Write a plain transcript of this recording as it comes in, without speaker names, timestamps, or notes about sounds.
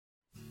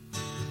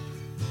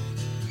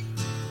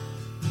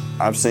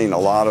I've seen a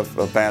lot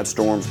of bad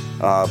storms,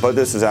 but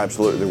this is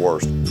absolutely the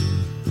worst.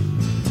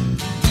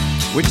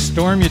 Which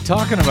storm you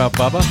talking about,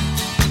 Bubba?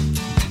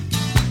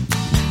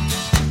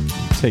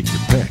 Take your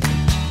pick.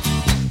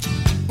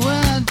 Well,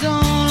 I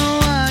don't know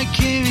why I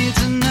came here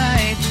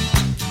tonight.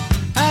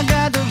 I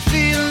got the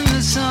feeling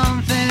that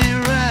something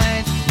ain't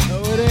right.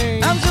 No, it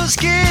ain't. I'm so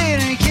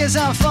scared in case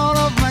I fall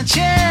off my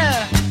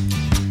chair.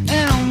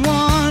 And I'm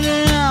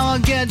wondering how I'll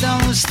get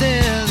down the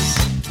stairs.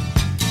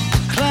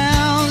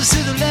 Clowns to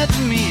the left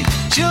of me,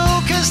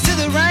 jokers to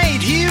the right.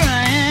 Here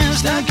I am,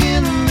 stuck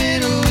in the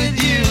middle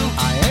with you.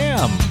 I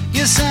am.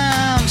 Yes,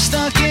 I'm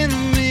stuck in the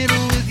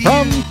middle with you.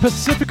 From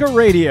Pacifica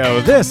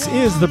Radio, this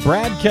is the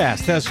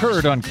BradCast, as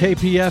heard on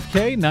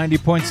KPFK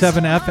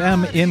 90.7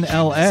 FM in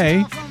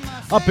LA,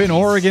 up in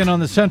Oregon on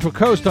the Central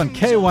Coast on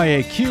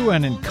KYAQ,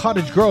 and in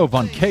Cottage Grove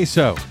on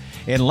KSO,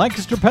 in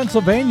Lancaster,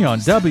 Pennsylvania on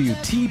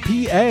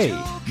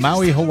WTPA,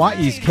 Maui,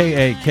 Hawaii's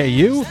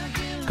KAKU,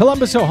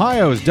 Columbus,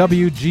 Ohio's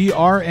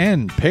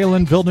WGRN,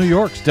 Palinville, New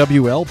York's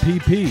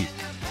WLPP,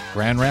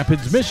 Grand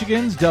Rapids,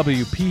 Michigan's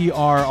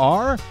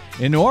WPRR,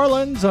 in New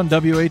Orleans on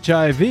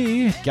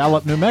WHIV,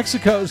 Gallup, New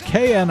Mexico's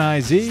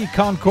KNIZ,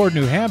 Concord,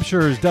 New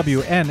Hampshire's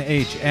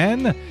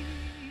WNHN,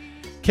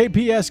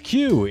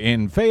 KPSQ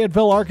in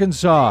Fayetteville,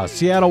 Arkansas,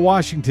 Seattle,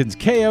 Washington's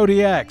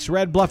KODX,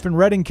 Red Bluff and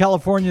Redding,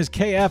 California's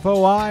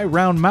KFOI,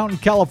 Round Mountain,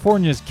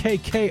 California's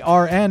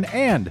KKRN,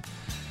 and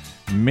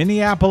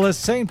Minneapolis,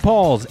 St.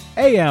 Paul's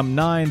AM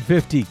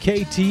 950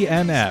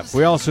 KTNF.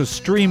 We also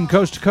stream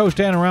coast to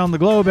coast and around the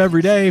globe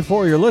every day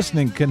for your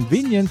listening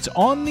convenience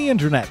on the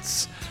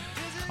internets.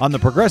 On the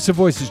Progressive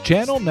Voices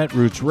channel,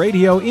 Netroots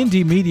Radio,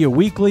 Indie Media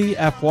Weekly,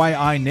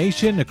 FYI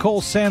Nation,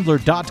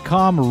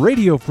 NicoleSandler.com,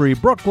 Radio Free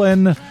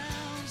Brooklyn,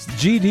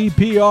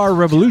 GDPR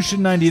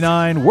Revolution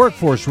 99,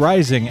 Workforce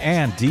Rising,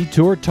 and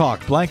Detour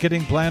Talk,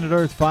 blanketing planet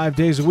Earth 5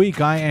 days a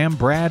week. I am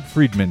Brad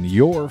Friedman,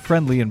 your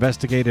friendly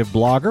investigative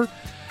blogger,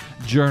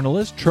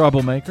 journalist,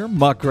 troublemaker,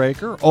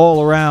 muckraker,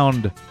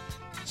 all-around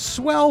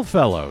swell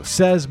fellow,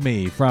 says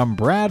me, from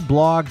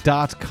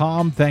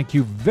bradblog.com. Thank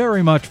you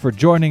very much for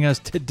joining us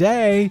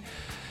today.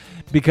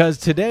 Because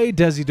today,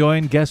 Desi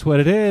Doyen, guess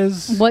what it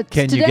is? What's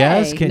Can today? you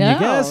guess? Can No, you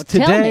guess?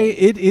 tell Today, me.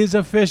 it is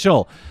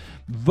official.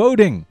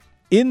 Voting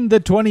in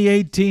the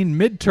 2018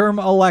 midterm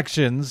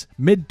elections,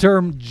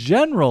 midterm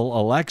general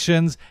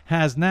elections,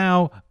 has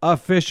now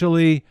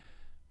officially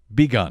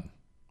begun.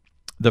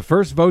 The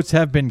first votes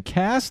have been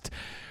cast,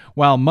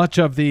 while much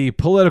of the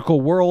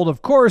political world,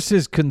 of course,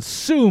 is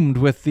consumed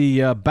with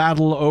the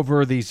battle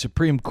over the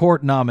Supreme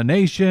Court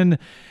nomination,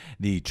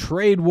 the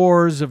trade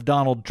wars of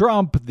Donald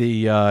Trump,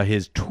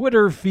 his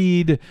Twitter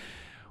feed.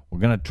 We're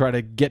going to try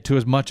to get to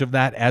as much of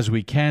that as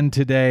we can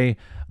today.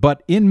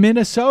 But in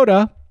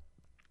Minnesota,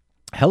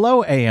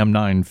 hello AM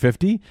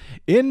 950,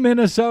 in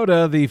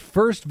Minnesota, the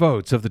first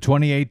votes of the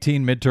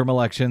 2018 midterm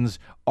elections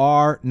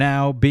are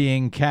now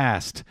being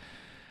cast.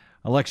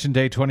 Election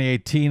Day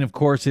 2018, of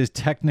course, is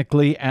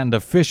technically and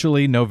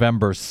officially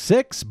November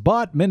 6,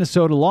 but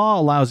Minnesota law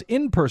allows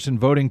in-person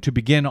voting to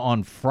begin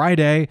on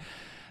Friday.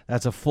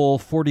 That's a full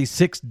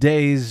 46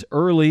 days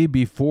early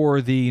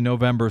before the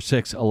November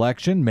 6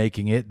 election,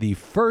 making it the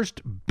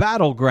first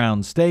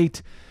battleground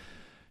state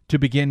to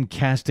begin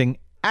casting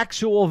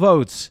actual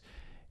votes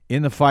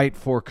in the fight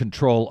for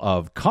control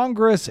of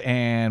Congress,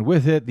 and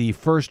with it, the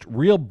first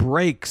real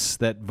brakes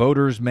that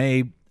voters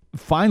may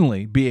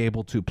finally be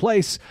able to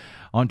place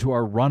onto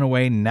our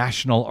runaway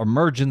national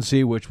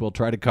emergency, which we'll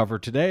try to cover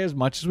today as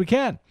much as we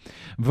can.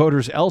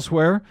 Voters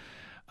elsewhere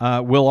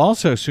will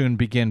also soon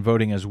begin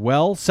voting as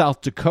well.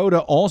 South Dakota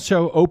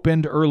also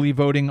opened early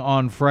voting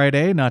on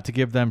Friday, not to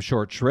give them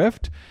short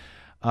shrift.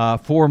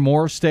 4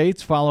 more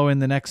states follow in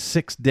the next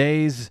 6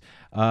 days,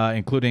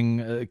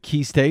 including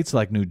key states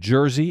like New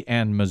Jersey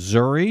and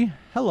Missouri.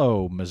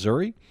 Hello,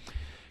 Missouri.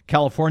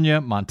 California,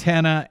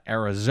 Montana,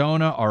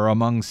 Arizona are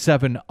among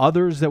 7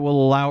 others that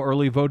will allow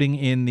early voting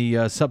in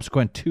the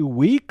subsequent 2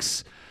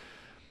 weeks.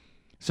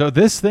 So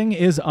this thing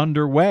is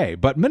underway.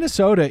 But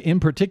Minnesota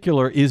in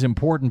particular is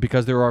important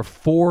because there are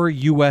 4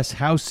 U.S.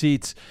 House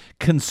seats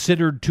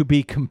considered to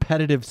be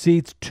competitive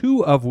seats,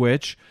 2 of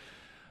which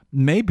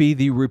may be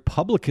the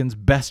Republicans'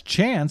 best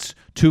chance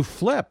to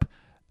flip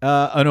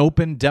an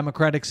open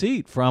Democratic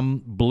seat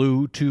from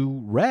blue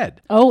to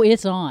red. Oh,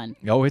 it's on.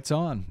 Oh, it's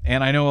on.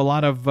 And I know a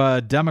lot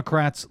of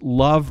Democrats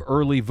love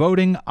early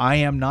voting. I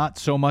am not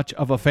so much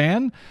of a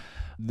fan.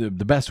 The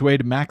best way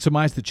to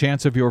maximize the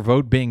chance of your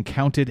vote being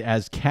counted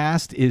as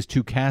cast is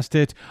to cast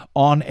it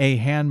on a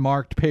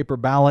hand-marked paper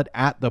ballot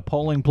at the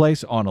polling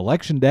place on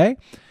Election Day.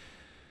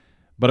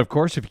 But of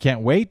course, if you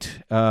can't wait,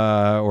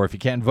 or if you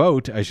can't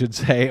vote, I should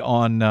say,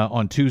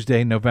 on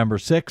Tuesday, November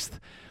 6th,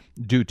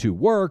 due to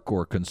work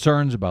or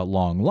concerns about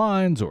long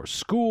lines or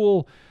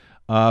school,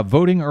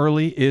 voting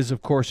early is,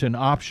 of course, an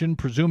option,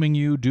 presuming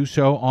you do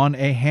so on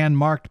a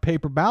hand-marked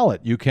paper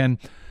ballot. You can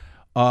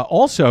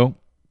also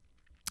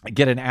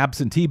get an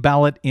absentee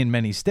ballot in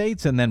many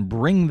states and then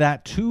bring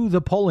that to the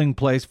polling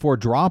place for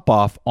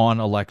drop-off on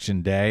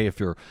Election Day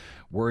if you're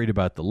worried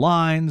about the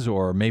lines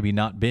or maybe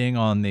not being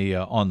on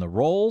the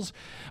rolls.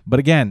 But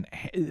again,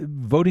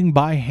 voting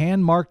by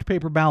hand-marked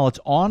paper ballots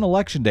on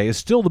Election Day is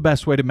still the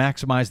best way to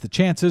maximize the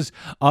chances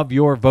of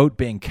your vote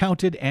being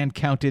counted and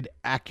counted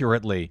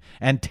accurately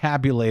and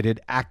tabulated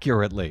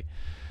accurately.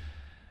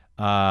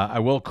 I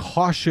will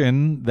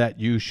caution that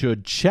you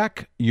should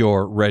check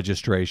your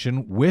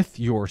registration with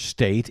your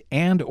state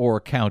and or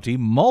county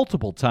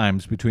multiple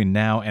times between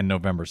now and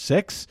November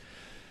 6th,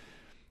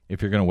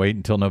 if you're going to wait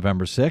until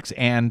November 6th.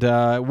 And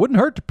it wouldn't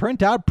hurt to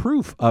print out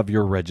proof of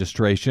your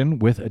registration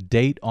with a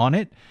date on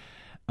it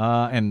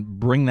and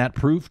bring that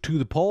proof to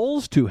the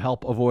polls to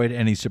help avoid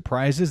any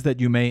surprises that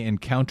you may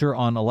encounter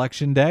on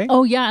Election Day.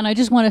 Oh, yeah, and I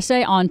just want to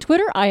say on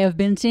Twitter, I have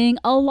been seeing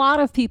a lot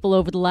of people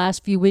over the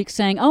last few weeks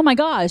saying, oh my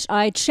gosh,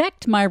 I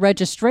checked my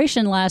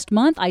registration last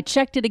month, I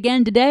checked it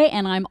again today,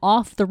 and I'm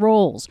off the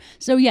rolls.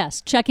 So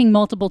yes, checking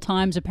multiple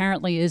times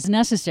apparently is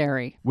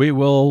necessary. We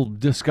will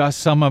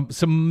discuss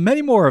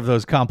many more of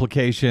those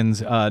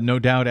complications, no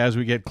doubt, as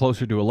we get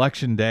closer to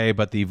Election Day,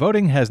 but the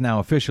voting has now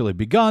officially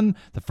begun.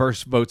 The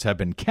first votes have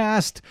been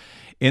cast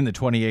in the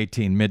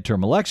 2018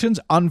 midterm elections.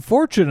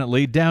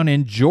 Unfortunately, down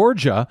in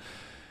Georgia,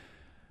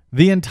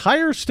 the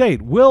entire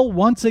state will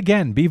once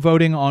again be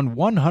voting on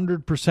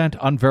 100%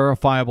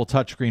 unverifiable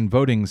touchscreen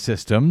voting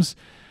systems,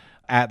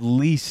 at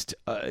least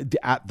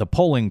at the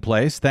polling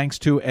place, thanks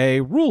to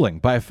a ruling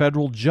by a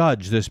federal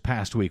judge this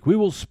past week. We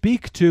will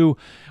speak to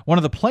one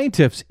of the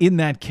plaintiffs in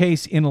that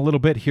case in a little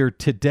bit here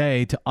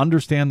today to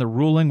understand the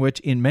ruling, which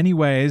in many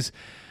ways,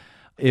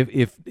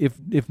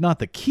 if not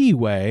the key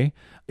way,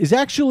 is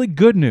actually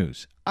good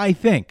news, I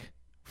think,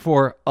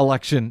 for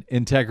election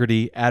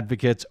integrity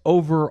advocates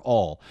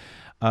overall.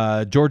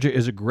 Georgia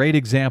is a great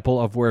example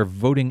of where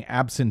voting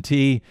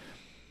absentee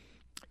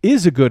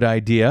is a good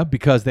idea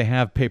because they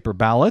have paper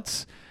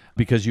ballots,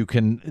 because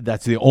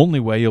that's the only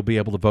way you'll be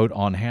able to vote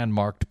on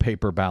hand-marked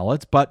paper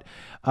ballots. But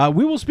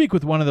we will speak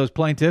with one of those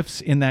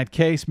plaintiffs in that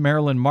case,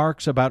 Marilyn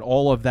Marks, about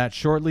all of that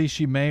shortly.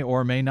 She may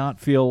or may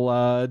not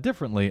feel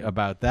differently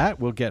about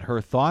that. We'll get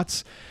her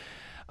thoughts.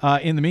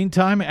 In the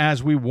meantime,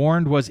 as we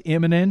warned was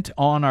imminent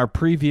on our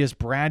previous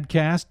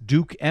BradCast,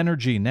 Duke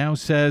Energy now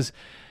says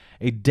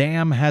a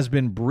dam has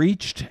been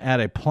breached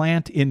at a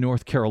plant in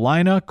North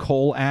Carolina.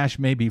 Coal ash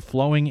may be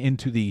flowing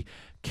into the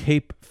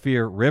Cape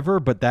Fear River,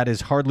 but that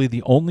is hardly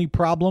the only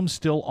problem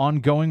still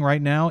ongoing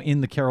right now in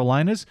the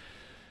Carolinas.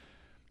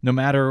 No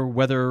matter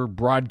whether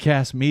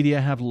broadcast media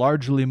have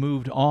largely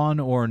moved on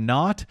or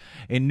not,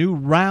 a new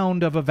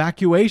round of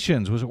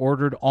evacuations was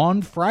ordered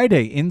on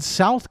Friday in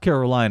South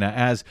Carolina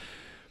as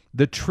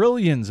the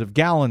trillions of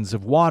gallons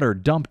of water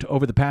dumped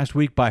over the past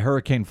week by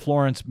Hurricane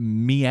Florence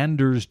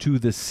meanders to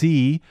the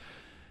sea,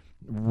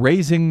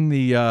 raising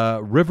the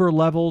river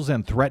levels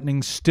and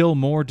threatening still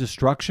more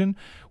destruction.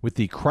 With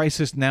the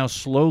crisis now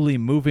slowly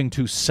moving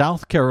to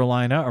South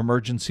Carolina,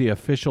 emergency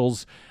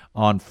officials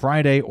on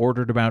Friday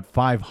ordered about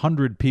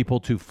 500 people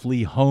to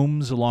flee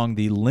homes along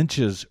the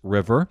Lynches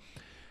River.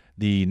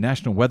 The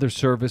National Weather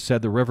Service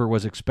said the river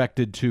was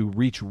expected to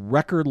reach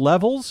record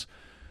levels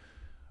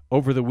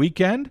over the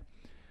weekend.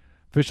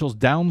 Officials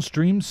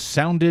downstream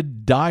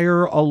sounded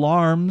dire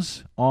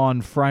alarms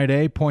on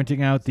Friday,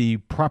 pointing out the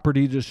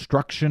property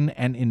destruction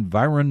and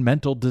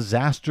environmental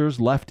disasters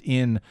left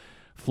in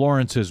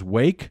Florence's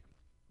wake.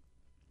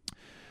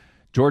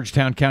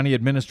 Georgetown County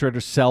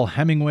Administrator Sel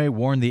Hemingway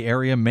warned the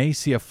area may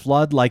see a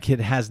flood like it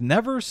has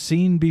never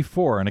seen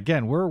before. And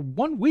again, we're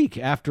 1 week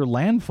after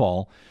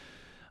landfall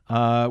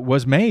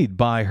was made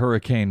by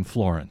Hurricane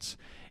Florence.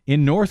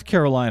 In North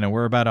Carolina,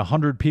 where about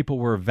 100 people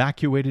were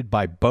evacuated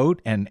by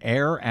boat and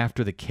air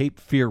after the Cape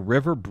Fear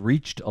River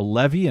breached a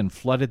levee and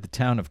flooded the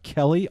town of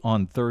Kelly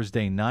on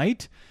Thursday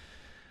night.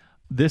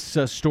 This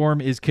storm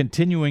is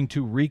continuing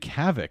to wreak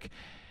havoc.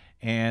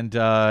 And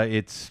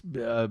it's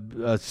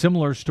a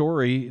similar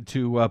story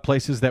to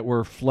places that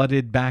were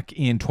flooded back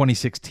in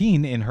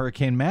 2016 in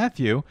Hurricane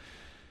Matthew.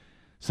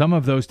 Some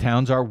of those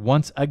towns are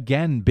once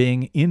again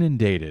being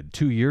inundated.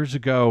 2 years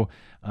ago,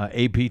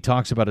 AP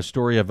talks about a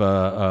story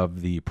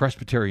of the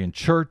Presbyterian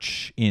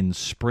Church in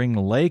Spring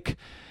Lake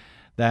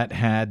that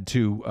had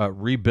to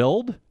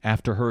rebuild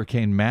after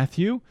Hurricane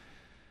Matthew.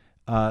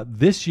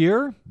 This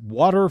year,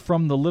 water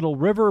from the Little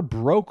River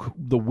broke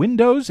the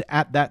windows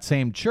at that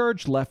same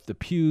church, left the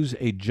pews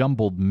a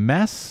jumbled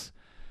mess.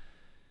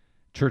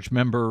 Church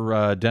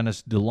member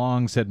Dennis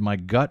DeLong said, "My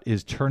gut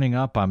is turning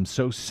up. I'm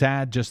so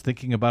sad just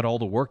thinking about all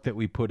the work that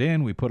we put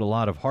in. We put a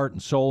lot of heart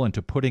and soul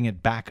into putting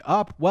it back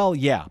up." Well,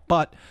 yeah,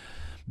 but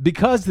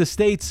because the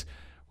state's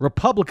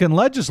Republican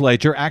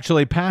legislature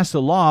actually passed a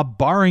law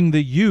barring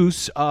the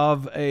use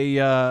of a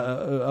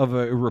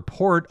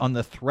report on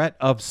the threat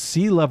of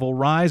sea level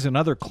rise and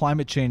other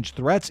climate change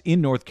threats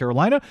in North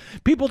Carolina,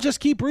 people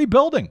just keep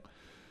rebuilding.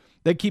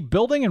 They keep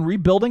building and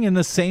rebuilding in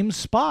the same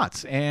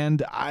spots.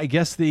 And I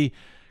guess the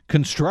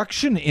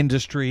construction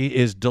industry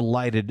is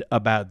delighted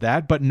about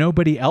that, but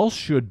nobody else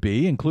should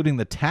be, including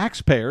the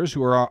taxpayers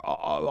who are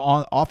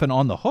often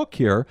on the hook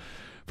here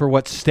for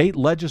what state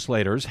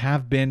legislators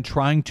have been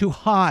trying to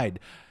hide.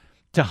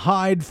 to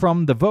hide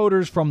from the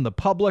voters, from the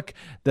public,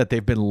 that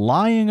they've been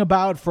lying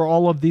about for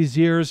all of these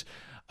years.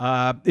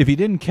 If you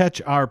didn't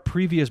catch our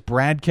previous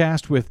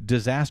BradCast with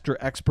disaster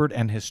expert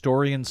and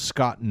historian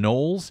Scott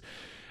Knowles,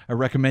 I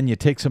recommend you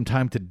take some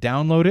time to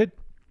download it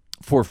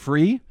for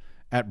free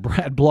at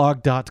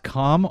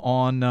bradblog.com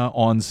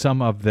on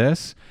some of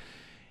this.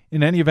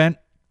 In any event,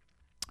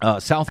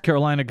 South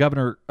Carolina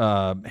Governor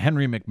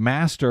Henry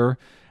McMaster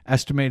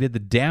estimated the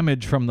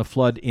damage from the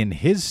flood in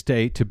his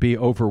state to be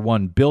over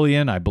 $1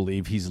 billion. I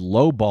believe he's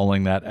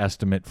lowballing that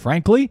estimate,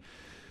 frankly.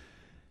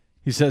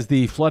 He says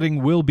the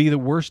flooding will be the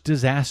worst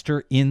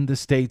disaster in the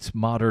state's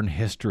modern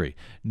history.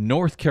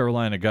 North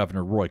Carolina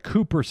Governor Roy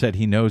Cooper said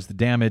he knows the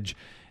damage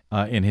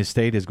in his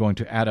state is going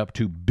to add up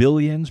to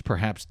billions,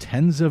 perhaps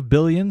tens of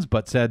billions,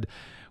 but said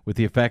with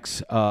the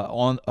effects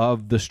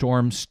of the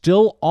storm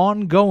still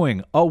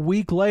ongoing a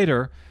week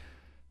later,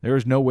 there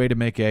is no way to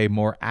make a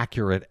more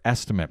accurate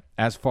estimate.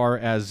 As far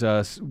as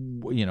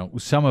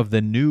some of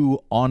the new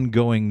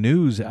ongoing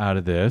news out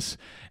of this,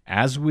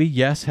 as we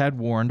had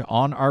warned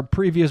on our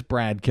previous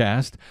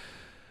BradCast,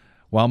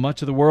 while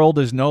much of the world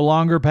is no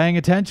longer paying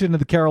attention to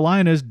the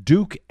Carolinas,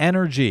 Duke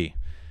Energy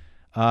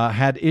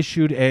had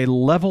issued a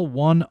level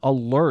 1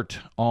 alert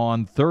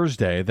on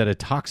Thursday that a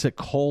toxic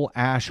coal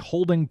ash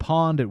holding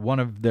pond at one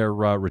of their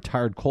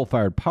retired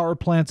coal-fired power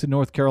plants in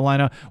North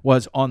Carolina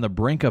was on the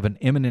brink of an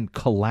imminent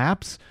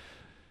collapse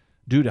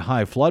due to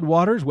high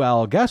floodwaters.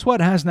 Well, guess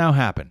what has now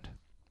happened?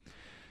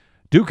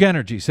 Duke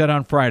Energy said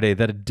on Friday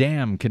that a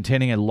dam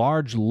containing a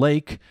large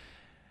lake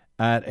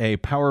at a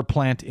power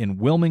plant in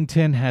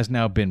Wilmington has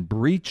now been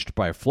breached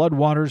by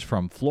floodwaters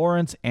from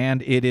Florence,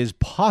 and it is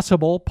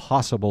possible,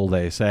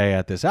 they say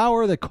at this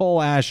hour, that coal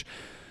ash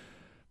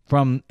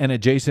from an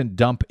adjacent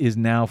dump is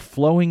now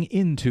flowing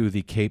into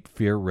the Cape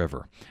Fear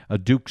River. A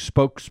Duke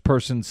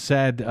spokesperson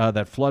said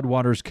that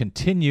floodwaters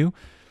continue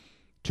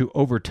to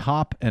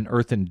overtop an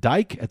earthen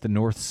dike at the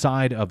north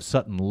side of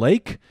Sutton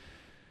Lake,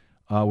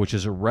 which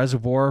is a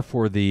reservoir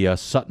for the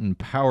Sutton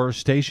Power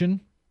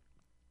Station.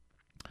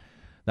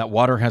 That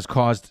water has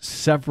caused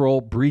several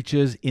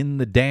breaches in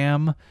the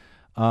dam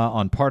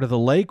on part of the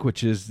lake,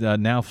 which is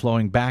now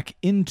flowing back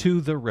into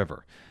the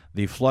river.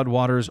 The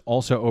floodwaters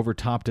also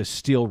overtopped a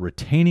steel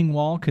retaining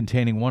wall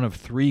containing one of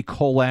 3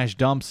 coal ash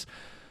dumps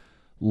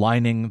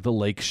lining the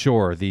lake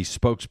shore. The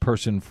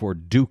spokesperson for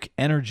Duke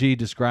Energy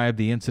described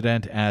the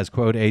incident as,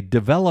 quote, a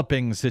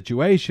developing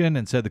situation,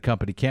 and said the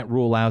company can't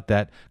rule out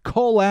that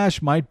coal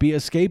ash might be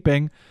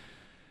escaping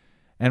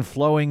and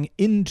flowing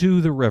into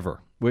the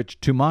river,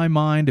 which to my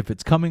mind, if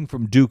it's coming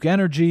from Duke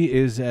Energy,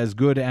 is as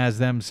good as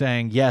them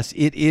saying, yes,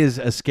 it is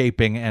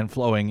escaping and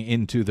flowing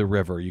into the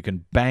river. You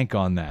can bank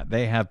on that.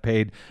 They have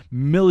paid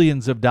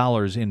millions of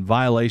dollars in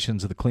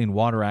violations of the Clean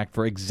Water Act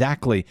for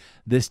exactly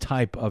this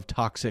type of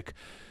toxic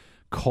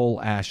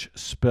coal ash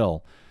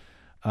spill.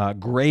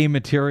 Gray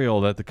material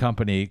that the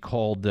company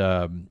called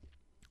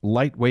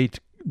lightweight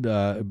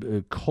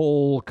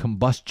coal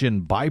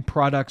combustion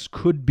byproducts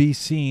could be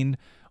seen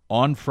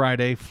on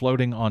Friday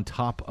floating on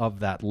top of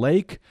that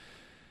lake.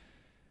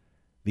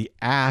 The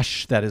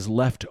ash that is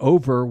left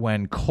over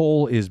when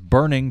coal is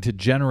burning to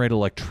generate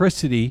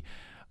electricity,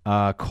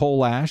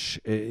 coal ash,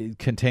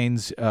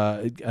 contains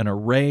an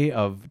array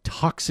of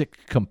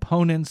toxic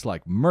components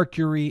like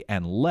mercury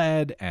and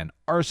lead and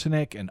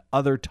arsenic and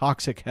other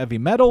toxic heavy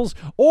metals,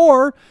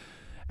 or,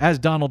 as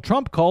Donald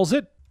Trump calls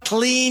it,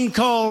 clean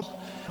coal.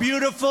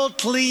 Beautiful,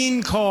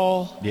 clean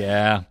coal.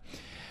 Yeah.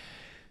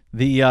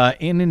 The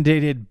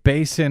inundated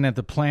basin at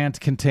the plant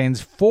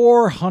contains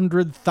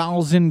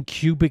 400,000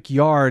 cubic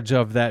yards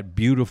of that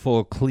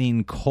beautiful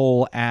clean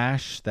coal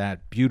ash,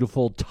 that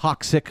beautiful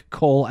toxic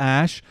coal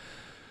ash.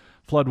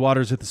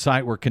 Floodwaters at the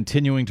site were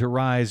continuing to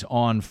rise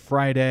on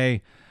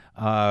Friday,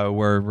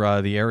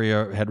 where the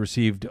area had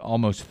received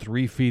almost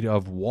 3 feet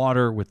of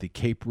water, with the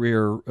Cape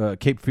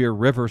Fear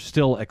River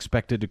still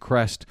expected to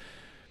crest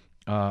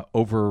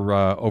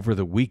over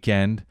the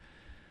weekend.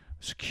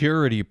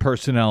 Security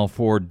personnel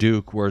for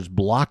Duke was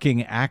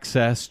blocking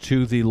access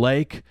to the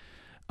lake,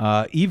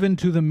 even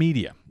to the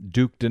media.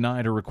 Duke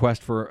denied a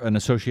request for an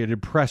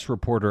Associated Press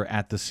reporter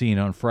at the scene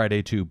on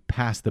Friday to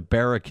pass the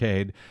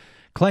barricade,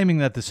 claiming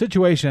that the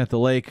situation at the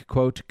lake,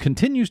 quote,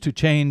 continues to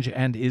change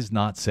and is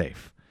not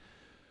safe.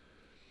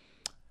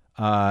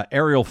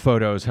 Aerial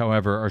photos,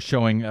 however, are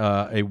showing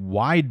a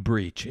wide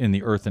breach in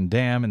the earthen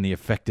dam and the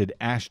affected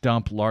ash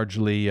dump,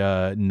 largely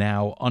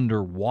now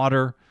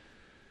underwater.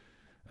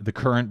 The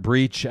current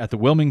breach at the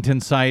Wilmington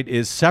site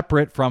is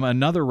separate from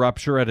another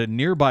rupture at a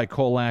nearby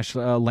coal ash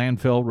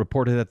landfill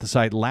reported at the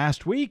site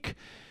last week.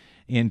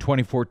 In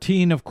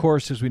 2014, of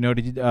course, as we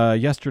noted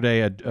yesterday,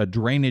 a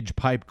drainage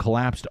pipe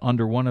collapsed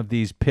under one of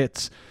these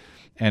pits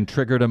and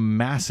triggered a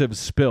massive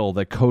spill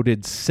that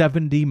coated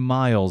 70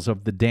 miles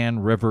of the Dan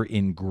River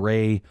in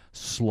gray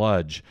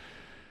sludge.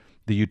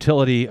 The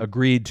utility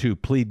agreed to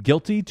plead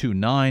guilty to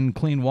 9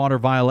 clean water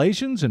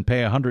violations and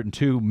pay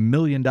 $102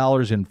 million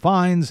in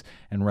fines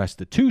and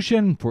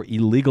restitution for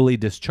illegally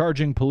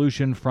discharging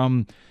pollution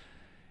from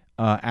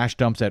ash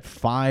dumps at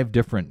 5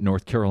 different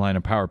North Carolina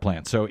power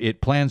plants. So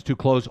it plans to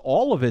close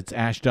all of its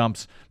ash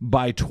dumps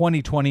by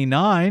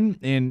 2029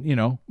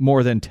 in,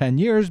 more than 10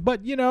 years.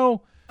 But,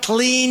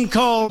 Clean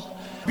coal.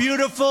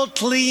 Beautiful,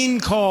 clean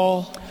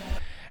coal.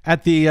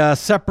 At the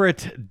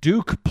separate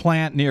Duke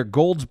plant near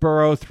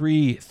Goldsboro,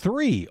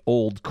 three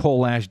old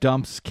coal ash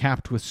dumps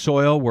capped with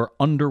soil were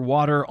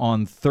underwater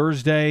on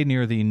Thursday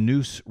near the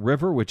Neuse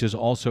River, which is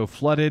also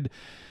flooded.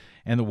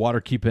 And the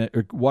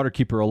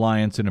Waterkeeper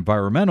Alliance, an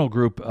environmental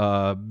group,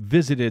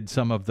 visited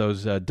some of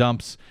those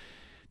dumps,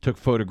 took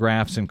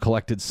photographs, and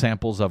collected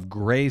samples of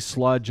gray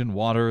sludge and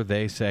water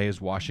they say is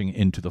washing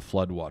into the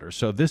floodwater.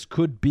 So this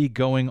could be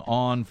going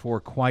on for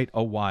quite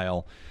a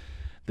while.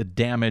 The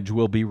damage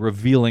will be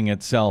revealing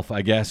itself,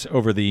 I guess,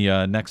 over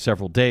the next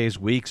several days,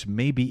 weeks,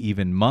 maybe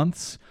even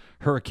months.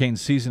 Hurricane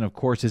season, of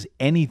course, is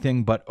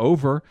anything but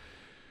over.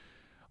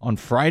 On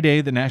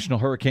Friday, the National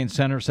Hurricane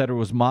Center said it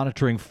was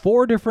monitoring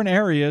 4 different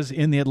areas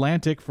in the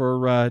Atlantic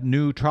for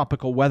new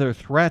tropical weather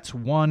threats.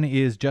 One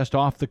is just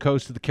off the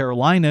coast of the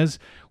Carolinas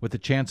with a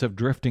chance of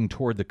drifting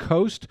toward the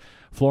coast.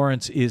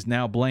 Florence is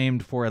now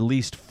blamed for at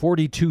least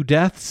 42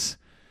 deaths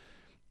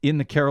in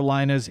the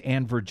Carolinas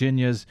and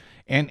Virginias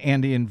and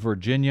in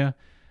Virginia.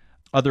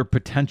 Other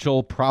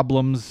potential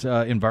problems,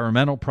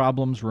 environmental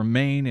problems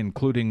remain,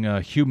 including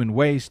human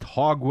waste,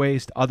 hog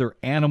waste, other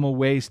animal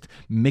waste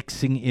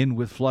mixing in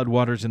with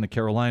floodwaters in the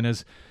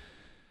Carolinas.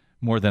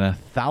 More than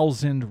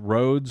 1,000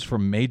 roads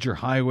from major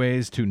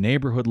highways to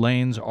neighborhood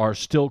lanes are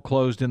still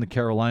closed in the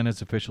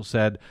Carolinas, officials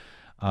said.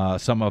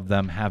 Some of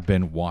them have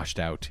been washed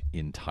out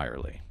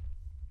entirely.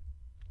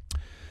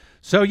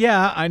 So,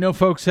 yeah, I know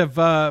folks have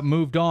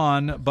moved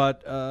on,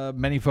 but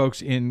many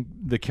folks in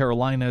the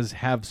Carolinas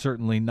have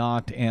certainly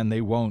not, and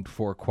they won't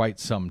for quite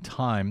some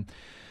time.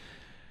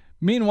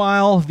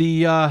 Meanwhile,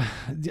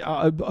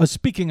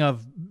 speaking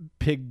of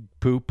pig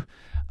poop,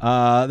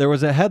 there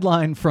was a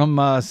headline from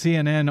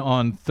CNN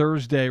on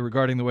Thursday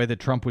regarding the way that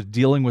Trump was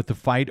dealing with the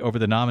fight over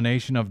the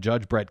nomination of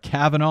Judge Brett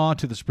Kavanaugh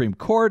to the Supreme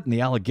Court and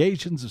the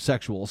allegations of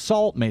sexual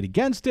assault made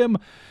against him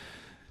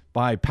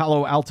by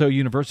Palo Alto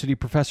University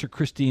professor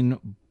Christine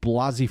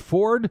Blasey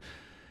Ford.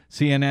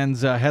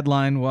 CNN's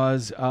headline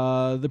was,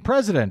 the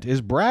president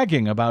is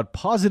bragging about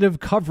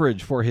positive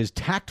coverage for his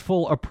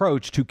tactful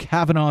approach to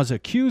Kavanaugh's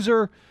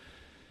accuser.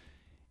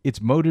 It's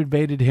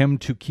motivated him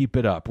to keep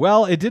it up.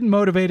 Well, it didn't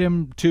motivate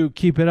him to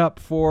keep it up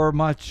for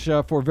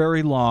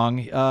very long.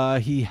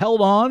 He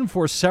held on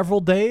for several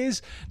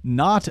days,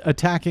 not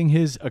attacking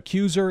his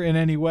accuser in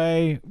any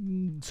way,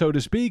 so to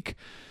speak.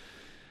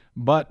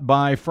 But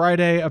by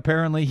Friday,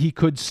 apparently, he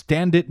could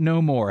stand it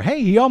no more.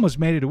 Hey, he almost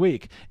made it a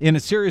week. In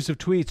a series of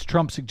tweets,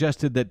 Trump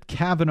suggested that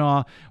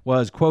Kavanaugh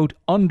was, quote,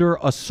 under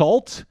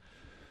assault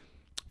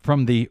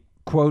from the,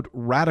 quote,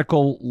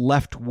 radical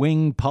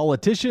left-wing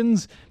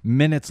politicians.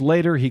 Minutes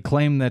later, he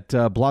claimed that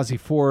Blasey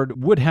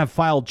Ford would have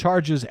filed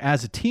charges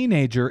as a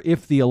teenager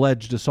if the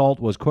alleged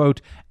assault was,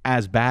 quote,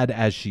 as bad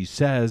as she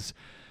says.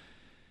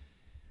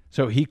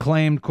 So he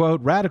claimed,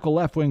 quote, radical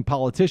left-wing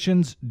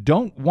politicians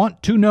don't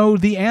want to know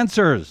the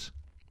answers.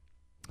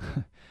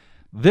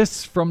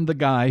 This from the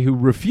guy who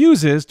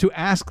refuses to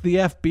ask the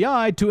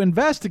FBI to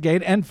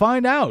investigate and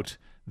find out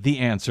the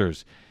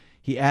answers.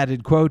 He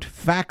added, quote,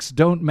 facts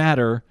don't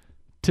matter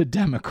to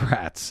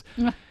Democrats.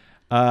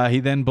 He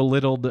then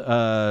belittled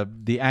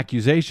the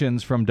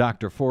accusations from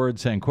Dr. Ford,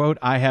 saying, quote,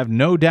 I have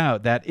no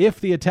doubt that if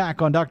the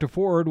attack on Dr.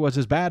 Ford was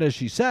as bad as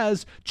she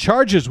says,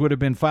 charges would have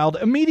been filed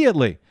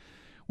immediately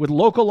with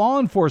local law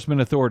enforcement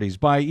authorities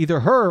by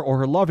either her or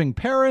her loving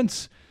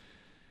parents,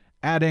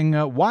 adding,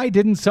 why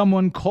didn't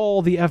someone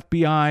call the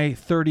FBI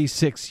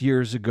 36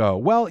 years ago?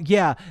 Well,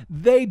 yeah,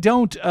 they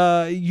don't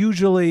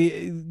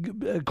usually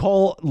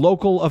call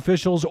local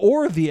officials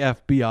or the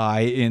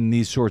FBI in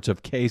these sorts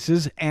of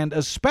cases, and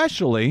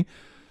especially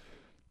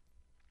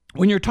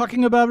when you're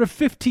talking about a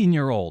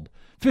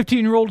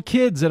 15-year-old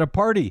kids at a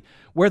party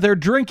where they're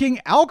drinking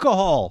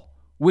alcohol,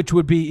 which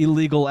would be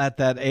illegal at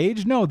that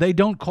age. No, they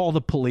don't call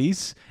the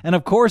police. And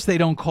of course, they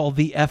don't call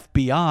the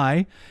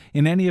FBI.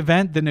 In any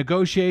event, the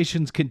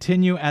negotiations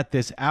continue at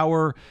this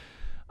hour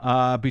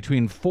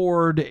between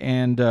Ford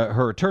and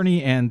her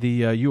attorney and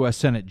the U.S.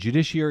 Senate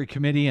Judiciary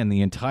Committee, and the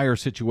entire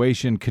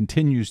situation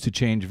continues to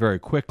change very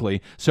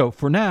quickly. So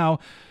for now,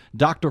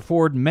 Dr.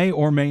 Ford may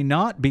or may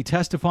not be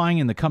testifying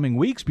in the coming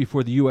weeks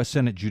before the U.S.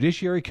 Senate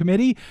Judiciary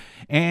Committee,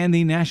 and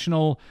the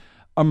National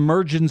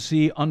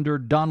Emergency under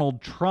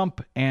Donald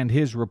Trump and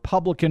his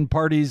Republican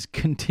parties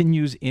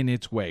continues in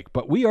its wake.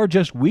 But we are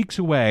just weeks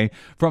away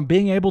from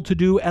being able to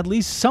do at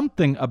least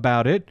something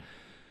about it,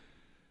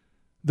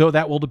 though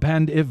that will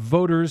depend if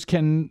voters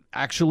can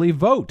actually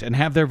vote and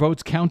have their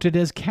votes counted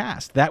as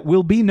cast. That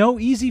will be no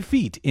easy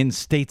feat in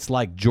states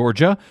like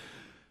Georgia.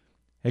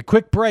 A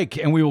quick break,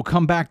 and we will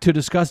come back to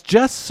discuss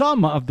just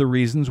some of the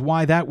reasons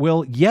why that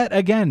will yet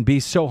again be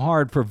so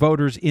hard for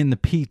voters in the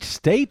Peach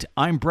State.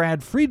 I'm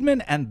Brad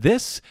Friedman, and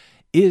this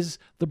is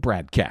the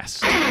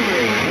BradCast.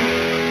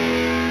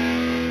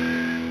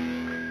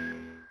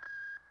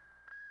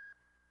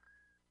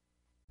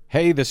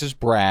 Hey, this is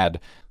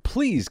Brad.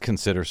 Please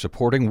consider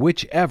supporting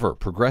whichever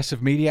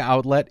progressive media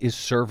outlet is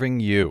serving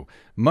you.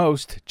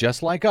 Most,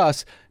 just like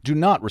us, do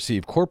not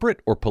receive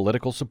corporate or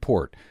political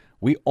support.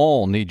 We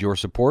all need your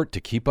support to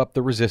keep up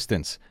the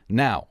resistance,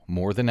 now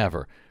more than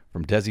ever.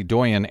 From Desi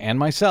Doyen and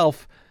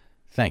myself,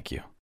 thank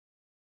you.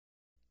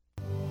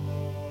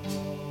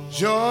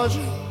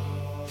 Georgia.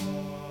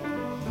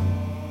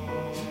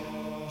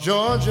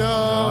 Georgia.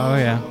 Oh,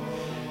 yeah.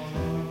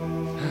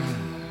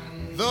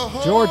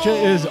 Georgia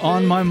is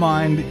on my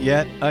mind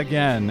yet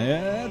again.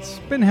 It's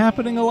been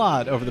happening a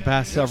lot over the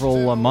past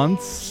several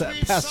months,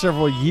 past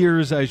several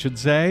years, I should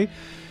say.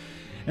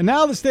 And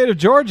now the state of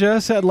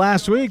Georgia said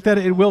last week that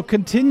it will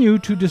continue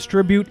to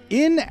distribute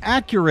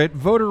inaccurate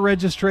voter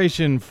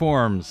registration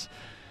forms,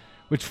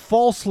 which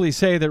falsely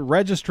say that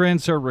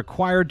registrants are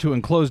required to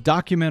enclose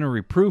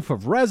documentary proof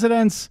of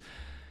residence.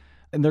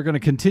 And they're going to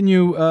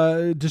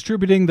continue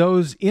distributing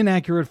those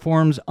inaccurate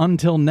forms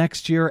until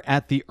next year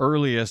at the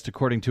earliest,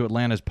 according to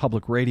Atlanta's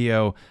public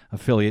radio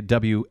affiliate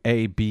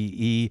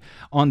WABE.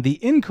 On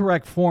the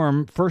incorrect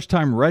form,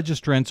 first-time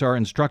registrants are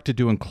instructed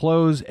to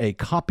enclose a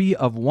copy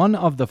of one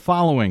of the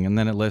following, and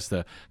then it lists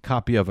a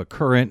copy of a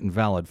current and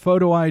valid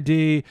photo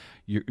ID,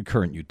 your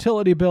current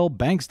utility bill,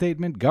 bank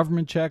statement,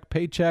 government check,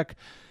 paycheck,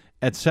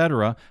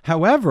 etc.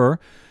 However,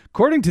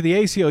 according to the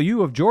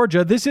ACLU of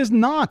Georgia, this is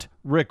not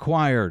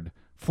required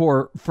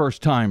for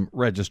first-time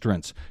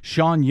registrants.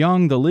 Sean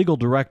Young, the legal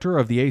director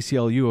of the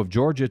ACLU of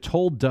Georgia,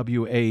 told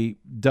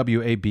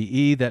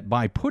WABE that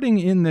by putting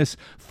in this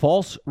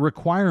false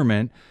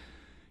requirement,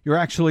 you're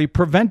actually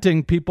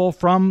preventing people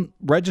from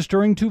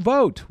registering to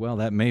vote. Well,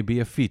 that may be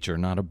a feature,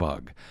 not a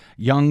bug.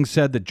 Young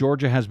said that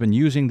Georgia has been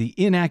using the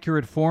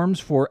inaccurate forms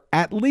for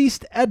at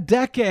least a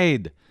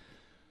decade.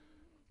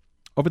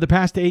 Over the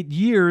past 8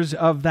 years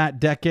of that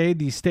decade,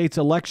 the state's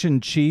election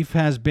chief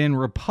has been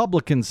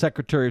Republican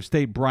Secretary of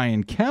State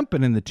Brian Kemp,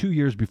 and in the 2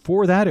 years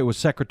before that, it was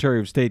Secretary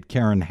of State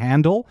Karen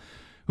Handel,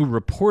 who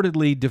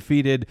reportedly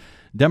defeated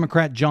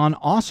Democrat Jon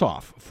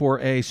Ossoff for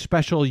a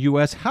special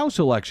U.S. House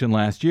election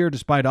last year,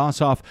 despite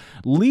Ossoff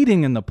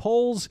leading in the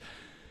polls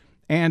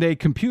and a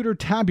computer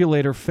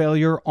tabulator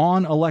failure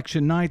on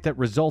election night that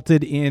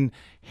resulted in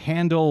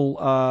Handel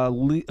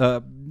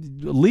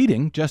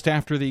leading just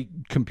after the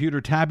computer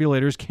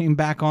tabulators came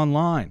back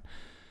online.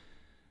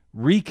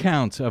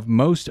 Recounts of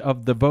most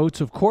of the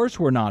votes, of course,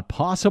 were not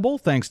possible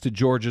thanks to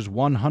Georgia's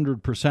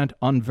 100%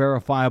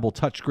 unverifiable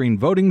touchscreen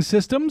voting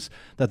systems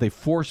that they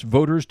force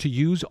voters to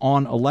use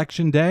on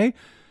Election Day.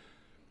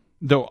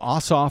 Though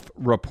Ossoff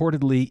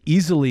reportedly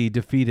easily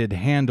defeated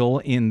Handel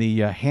in the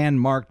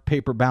hand-marked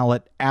paper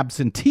ballot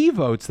absentee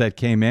votes that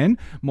came in.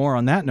 More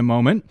on that in a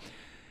moment.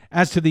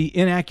 As to the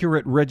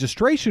inaccurate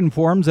registration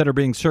forms that are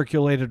being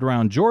circulated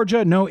around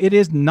Georgia, no, it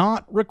is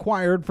not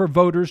required for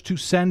voters to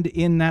send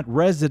in that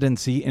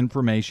residency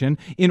information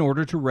in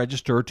order to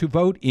register to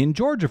vote in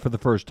Georgia for the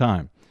first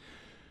time.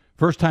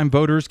 First-time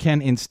voters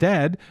can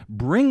instead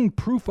bring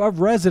proof of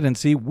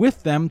residency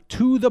with them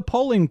to the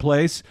polling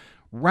place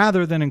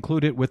rather than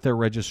include it with their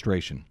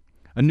registration.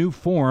 A new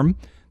form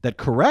that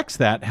corrects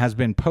that has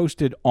been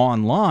posted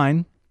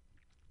online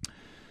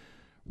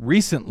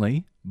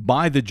recently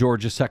by the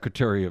Georgia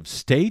Secretary of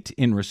State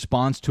in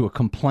response to a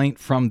complaint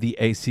from the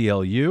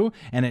ACLU,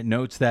 and it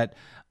notes that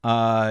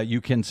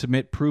you can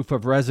submit proof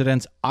of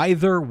residence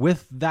either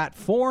with that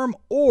form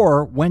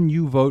or when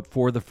you vote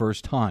for the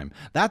first time.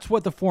 That's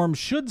what the form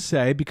should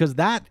say, because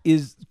that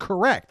is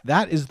correct.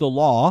 That is the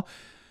law.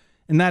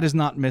 And that is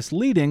not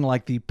misleading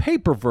like the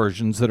paper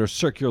versions that are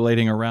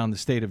circulating around the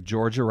state of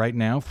Georgia right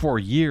now for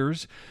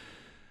years.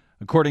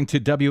 According to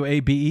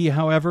WABE,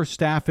 however,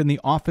 staff in the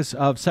Office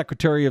of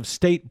Secretary of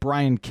State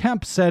Brian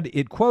Kemp said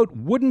it, quote,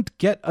 wouldn't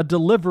get a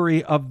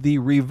delivery of the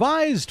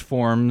revised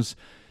forms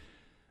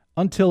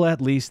until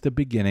at least the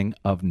beginning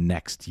of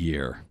next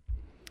year.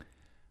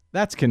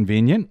 That's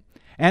convenient,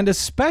 and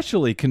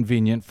especially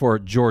convenient for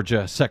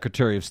Georgia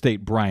Secretary of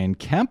State Brian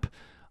Kemp.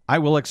 I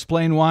will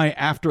explain why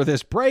after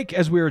this break,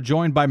 as we are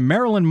joined by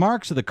Marilyn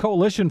Marks of the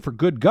Coalition for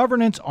Good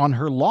Governance on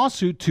her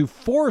lawsuit to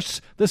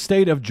force the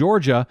state of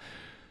Georgia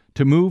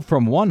to move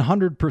from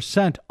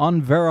 100%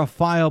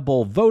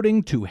 unverifiable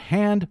voting to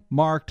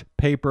hand-marked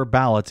paper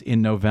ballots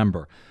in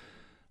November.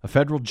 A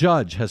federal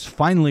judge has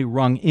finally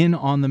rung in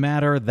on the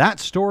matter. That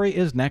story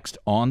is next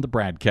on the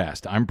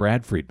BradCast. I'm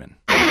Brad Friedman.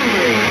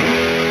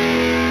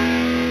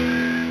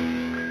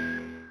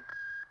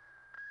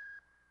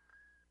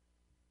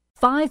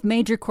 5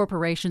 major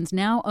corporations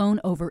now own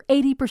over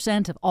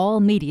 80% of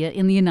all media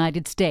in the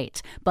United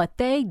States, but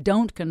they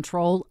don't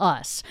control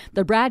us.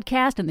 The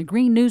BradCast and the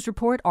Green News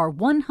Report are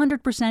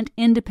 100%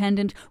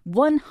 independent,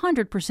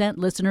 100%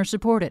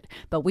 listener-supported.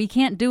 But we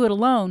can't do it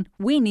alone.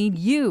 We need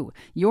you.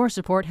 Your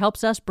support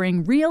helps us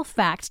bring real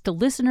facts to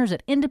listeners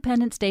at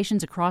independent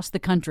stations across the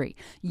country.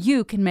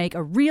 You can make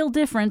a real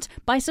difference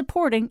by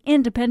supporting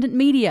independent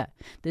media.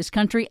 This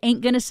country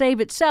ain't going to save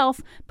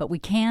itself, but we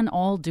can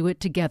all do it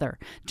together.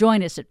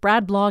 Join us at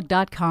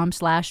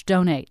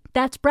bradblog.com/donate.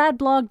 That's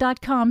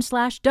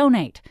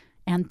bradblog.com/donate.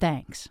 And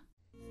thanks.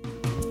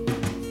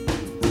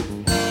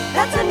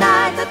 That's a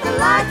night that the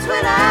lights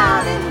went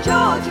out in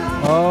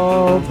Georgia.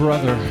 Oh,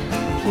 brother.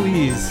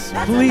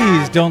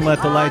 Please don't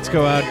let the lights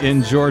go out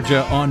in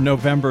Georgia on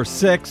November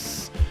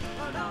 6th.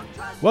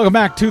 Welcome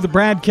back to the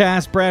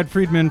BradCast. Brad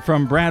Friedman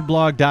from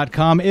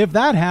bradblog.com. If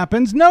that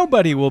happens,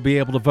 nobody will be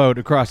able to vote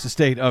across the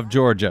state of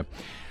Georgia.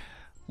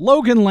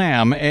 Logan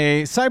Lamb,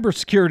 a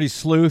cybersecurity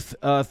sleuth,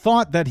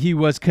 thought that he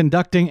was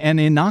conducting an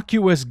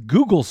innocuous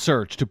Google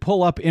search to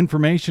pull up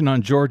information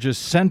on Georgia's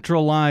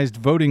centralized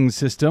voting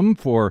system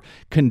for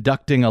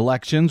conducting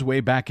elections way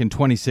back in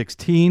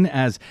 2016,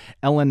 as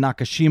Ellen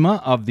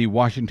Nakashima of the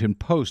Washington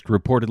Post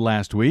reported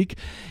last week.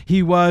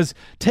 He was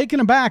taken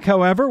aback,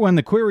 however, when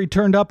the query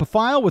turned up a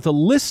file with a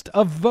list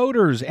of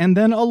voters, and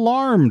then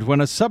alarmed when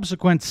a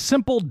subsequent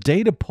simple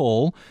data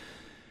pull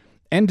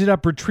ended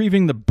up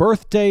retrieving the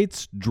birth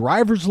dates,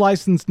 driver's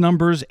license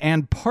numbers,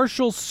 and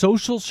partial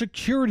social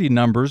security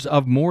numbers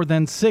of more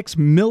than 6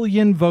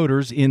 million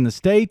voters in the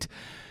state,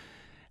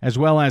 as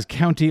well as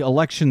county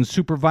election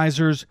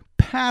supervisors'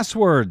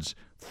 passwords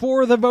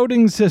for the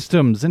voting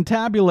systems and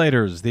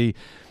tabulators, the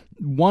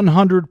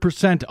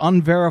 100%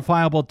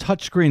 unverifiable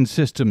touchscreen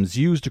systems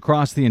used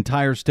across the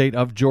entire state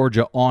of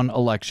Georgia on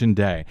Election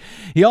Day.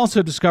 He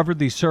also discovered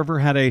the server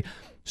had a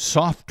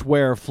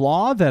software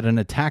flaw that an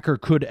attacker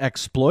could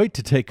exploit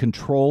to take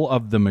control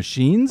of the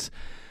machines.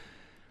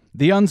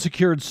 The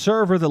unsecured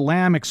server that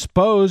Lamb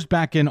exposed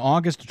back in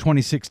August of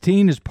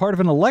 2016 is part of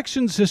an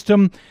election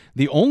system,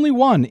 the only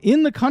one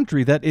in the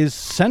country that is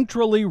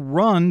centrally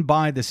run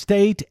by the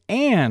state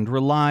and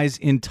relies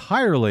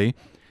entirely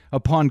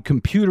upon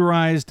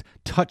computerized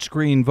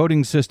touchscreen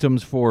voting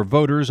systems for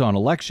voters on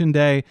Election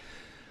Day.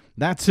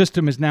 That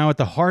system is now at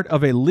the heart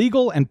of a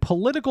legal and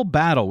political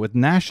battle with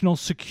national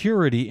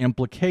security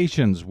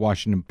implications,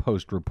 Washington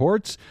Post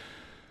reports.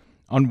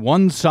 On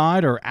one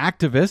side are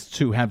activists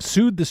who have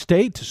sued the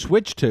state to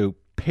switch to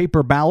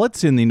paper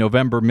ballots in the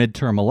November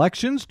midterm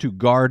elections to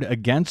guard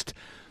against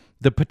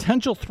the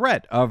potential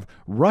threat of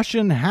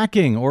Russian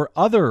hacking or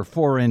other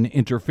foreign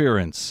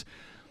interference.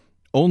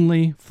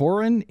 Only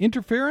foreign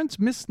interference,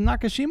 Miss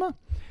Nakashima?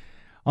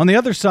 On the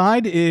other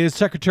side is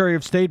Secretary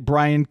of State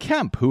Brian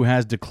Kemp, who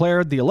has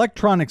declared the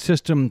electronic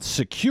system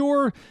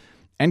secure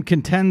and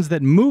contends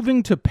that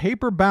moving to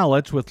paper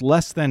ballots with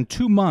less than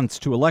 2 months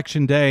to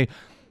Election Day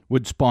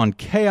would spawn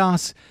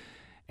chaos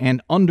and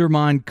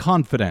undermine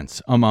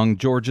confidence among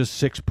Georgia's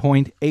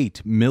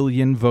 6.8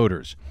 million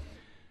voters.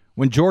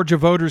 When Georgia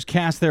voters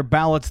cast their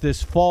ballots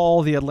this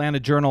fall, the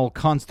Atlanta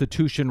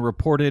Journal-Constitution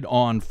reported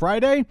on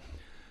Friday,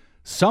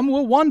 some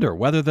will wonder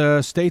whether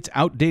the state's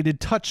outdated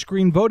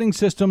touchscreen voting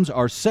systems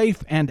are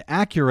safe and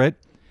accurate.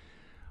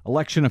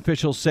 Election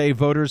officials say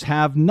voters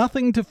have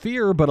nothing to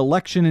fear, but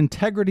election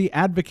integrity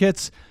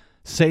advocates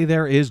say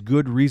there is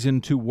good reason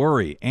to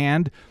worry.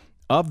 And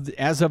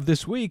as of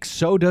this week,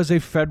 so does a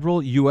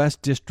federal U.S.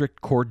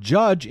 District Court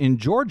judge in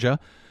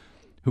Georgia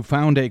who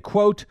found a,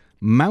 quote,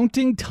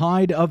 mounting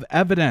tide of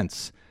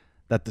evidence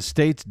that the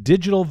state's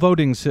digital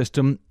voting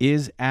system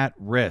is at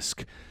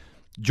risk.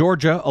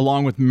 Georgia,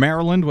 along with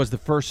Maryland, was the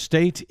first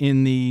state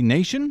in the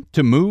nation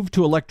to move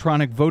to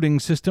electronic voting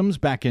systems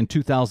back in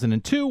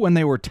 2002 when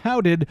they were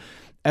touted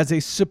as a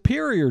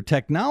superior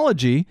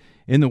technology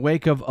in the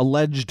wake of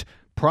alleged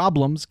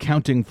problems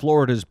counting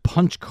Florida's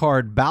punch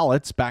card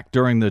ballots back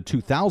during the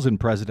 2000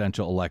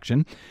 presidential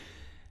election.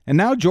 And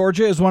now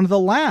Georgia is one of the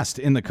last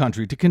in the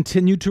country to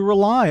continue to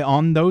rely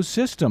on those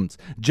systems.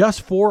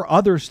 Just 4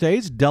 other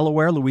states,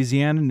 Delaware,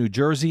 Louisiana, New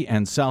Jersey,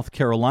 and South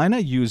Carolina,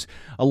 use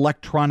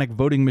electronic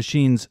voting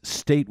machines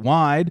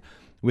statewide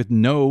with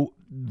no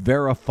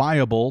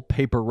verifiable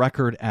paper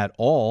record at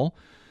all.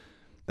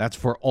 That's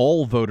for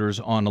all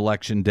voters on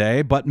Election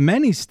Day, but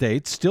many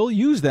states still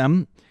use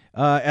them,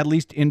 at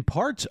least in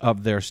parts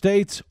of their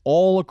states,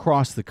 all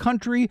across the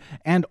country,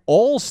 and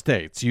all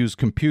states use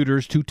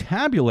computers to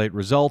tabulate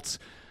results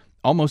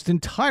almost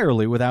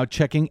entirely without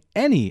checking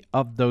any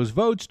of those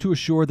votes to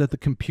assure that the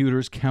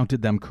computers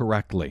counted them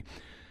correctly.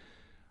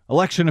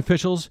 Election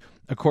officials,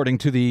 according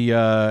to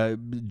the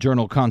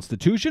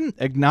Journal-Constitution,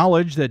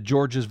 acknowledge that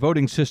Georgia's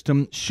voting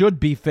system should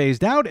be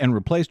phased out and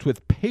replaced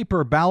with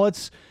paper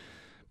ballots,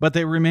 but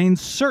they remain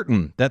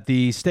certain that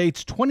the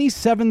state's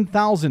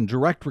 27,000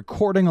 direct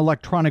recording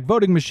electronic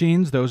voting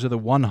machines, those are the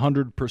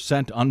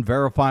 100%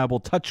 unverifiable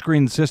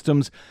touchscreen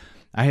systems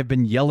I have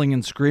been yelling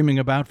and screaming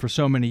about for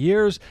so many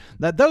years,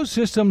 that those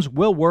systems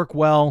will work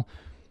well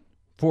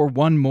for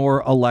one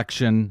more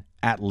election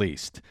at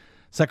least.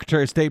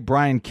 Secretary of State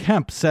Brian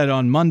Kemp said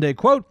on Monday,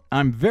 quote,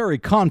 I'm very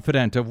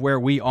confident of where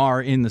we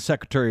are in the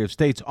Secretary of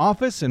State's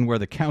office and where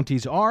the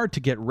counties are to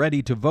get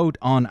ready to vote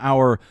on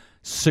our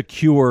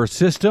secure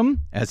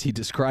system, as he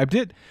described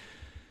it.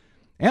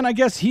 And I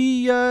guess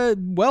he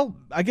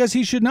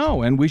should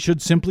know, and we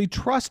should simply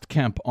trust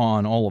Kemp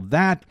on all of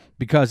that,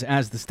 because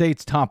as the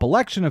state's top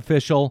election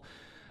official,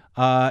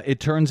 it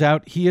turns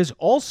out he is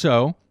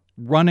also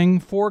running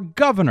for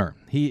governor.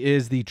 He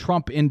is the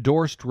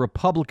Trump-endorsed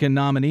Republican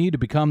nominee to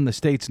become the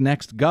state's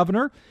next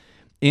governor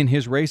in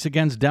his race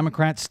against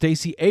Democrat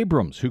Stacey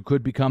Abrams, who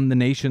could become the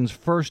nation's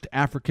first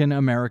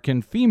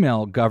African-American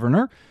female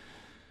governor.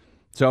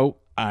 So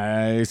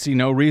I see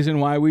no reason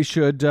why we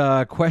should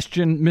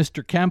question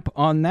Mr. Kemp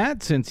on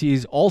that, since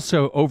he's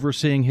also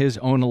overseeing his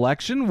own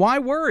election. Why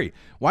worry?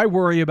 Why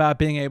worry about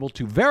being able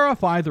to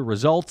verify the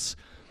results?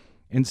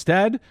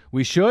 Instead,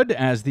 we should,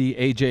 as the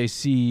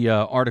AJC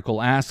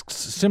article asks,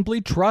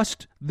 simply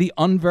trust the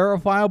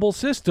unverifiable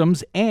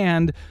systems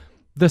and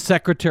the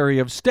Secretary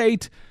of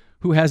State,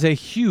 who has a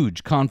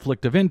huge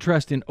conflict of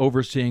interest in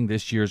overseeing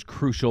this year's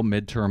crucial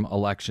midterm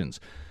elections.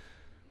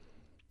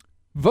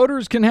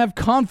 Voters can have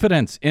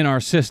confidence in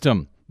our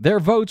system. Their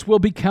votes will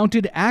be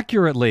counted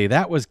accurately.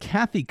 That was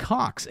Kathy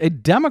Cox, a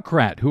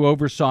Democrat who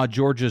oversaw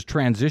Georgia's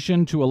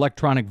transition to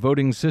electronic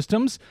voting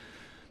systems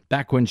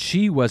back when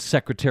she was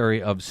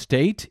Secretary of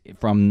State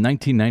from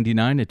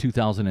 1999 to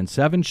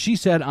 2007. She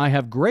said, "I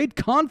have great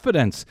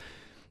confidence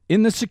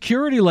in the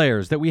security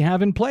layers that we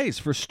have in place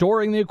for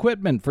storing the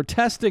equipment, for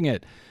testing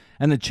it,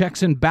 and the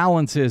checks and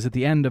balances at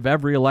the end of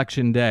every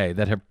election day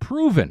that have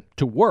proven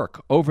to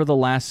work over the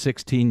last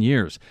 16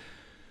 years.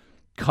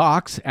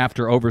 Cox,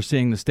 after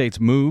overseeing the state's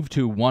move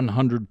to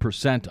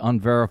 100%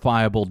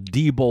 unverifiable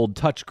Diebold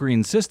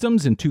touchscreen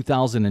systems in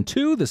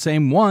 2002, the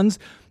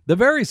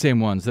very same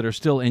ones that are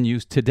still in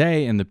use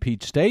today in the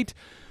Peach State,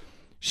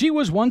 she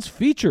was once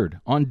featured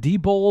on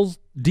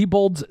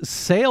Diebold's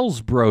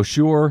sales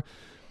brochure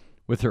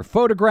with her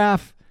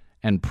photograph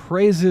and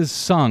praises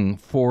sung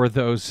for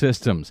those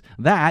systems.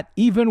 That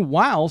even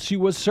while she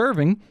was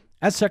serving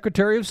as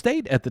Secretary of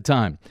State at the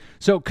time.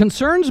 So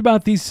concerns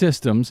about these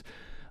systems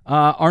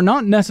are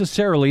not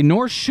necessarily,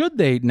 nor should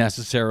they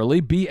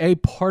necessarily, be a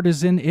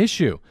partisan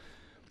issue.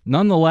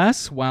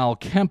 Nonetheless, while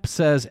Kemp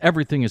says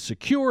everything is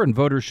secure and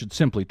voters should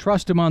simply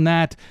trust him on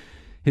that,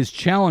 his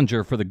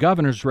challenger for the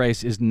governor's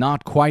race is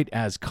not quite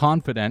as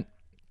confident.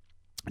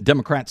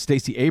 Democrat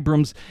Stacey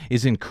Abrams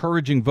is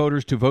encouraging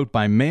voters to vote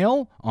by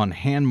mail on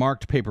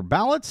hand-marked paper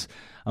ballots,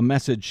 a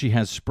message she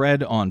has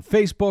spread on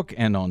Facebook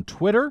and on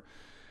Twitter.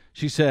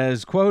 She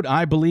says, quote,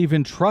 "I believe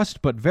in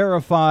trust but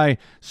verify,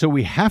 so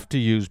we have to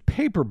use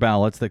paper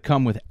ballots that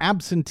come with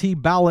absentee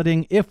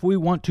balloting if we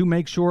want to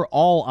make sure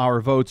all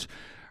our votes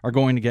are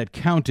going to get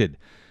counted."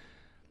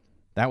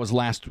 That was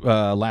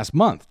last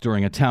month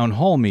during a town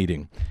hall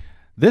meeting.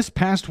 This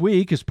past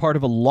week is part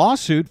of a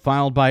lawsuit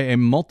filed by a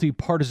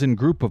multi-partisan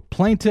group of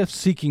plaintiffs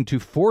seeking to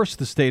force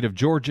the state of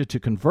Georgia to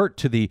convert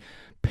to the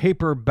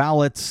paper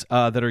ballots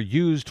that are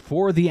used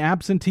for the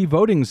absentee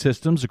voting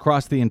systems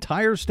across the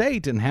entire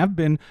state and have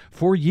been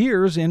for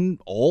years in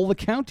all the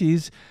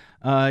counties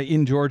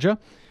in Georgia.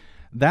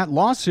 That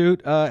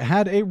lawsuit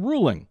had a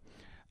ruling.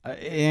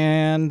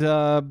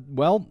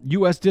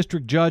 U.S.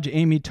 District Judge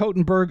Amy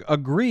Totenberg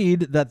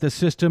agreed that the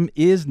system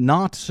is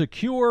not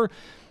secure.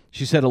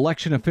 She said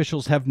election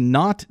officials have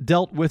not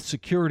dealt with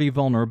security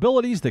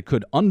vulnerabilities that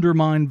could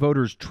undermine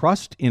voters'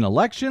 trust in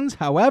elections.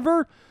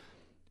 However,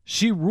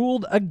 she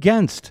ruled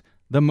against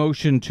the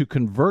motion to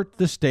convert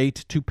the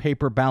state to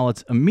paper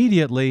ballots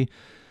immediately,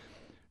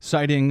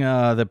 citing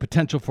the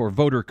potential for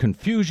voter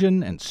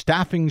confusion and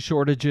staffing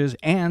shortages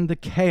and the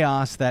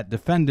chaos that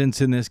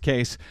defendants in this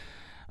case,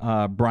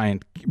 Brian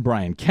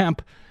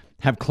Kemp,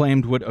 have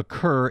claimed would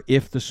occur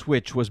if the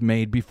switch was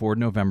made before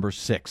November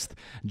 6th.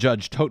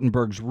 Judge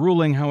Totenberg's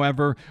ruling,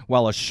 however,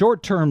 while a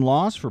short-term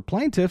loss for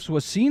plaintiffs,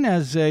 was seen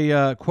as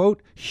a,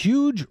 quote,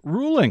 huge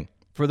ruling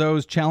for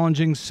those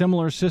challenging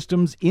similar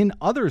systems in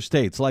other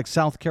states like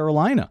South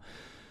Carolina.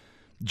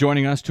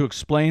 Joining us to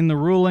explain the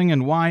ruling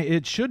and why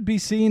it should be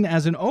seen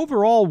as an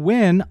overall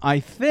win,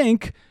 I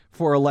think,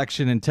 for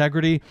election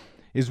integrity,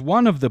 is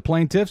one of the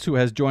plaintiffs who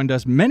has joined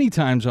us many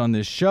times on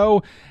this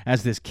show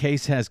as this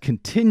case has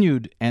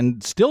continued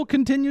and still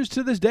continues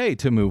to this day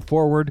to move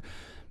forward.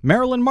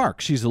 Marilyn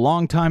Marks, she's a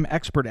longtime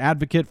expert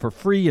advocate for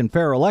free and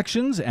fair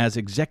elections as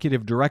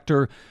executive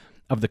director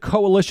of the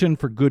Coalition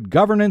for Good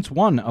Governance,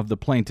 one of the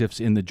plaintiffs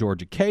in the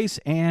Georgia case,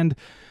 and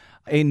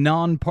a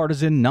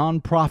nonpartisan,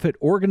 nonprofit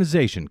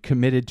organization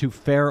committed to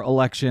fair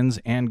elections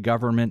and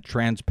government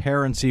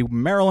transparency.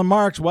 Marilyn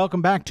Marks,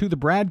 welcome back to the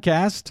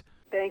BradCast.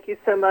 Thank you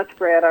so much,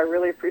 Brad. I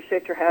really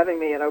appreciate your having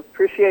me, and I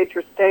appreciate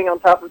your staying on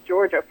top of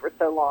Georgia for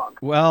so long.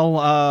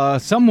 Well,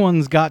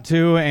 someone's got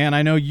to, and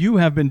I know you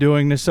have been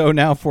doing this so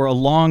now for a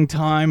long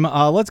time.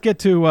 Let's get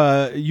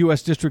to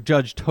U.S. District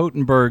Judge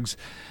Totenberg's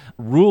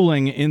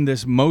ruling in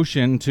this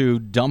motion to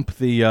dump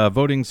the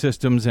voting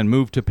systems and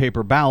move to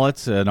paper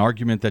ballots, an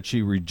argument that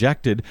she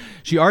rejected.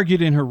 She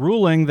argued in her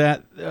ruling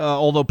that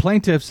although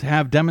plaintiffs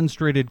have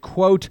demonstrated,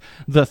 quote,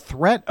 the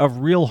threat of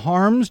real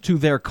harms to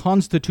their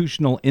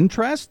constitutional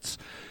interests,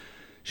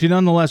 she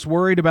nonetheless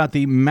worried about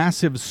the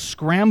massive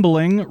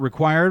scrambling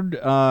required,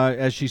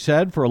 as she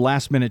said, for a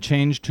last-minute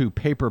change to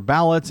paper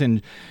ballots.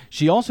 And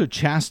she also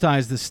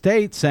chastised the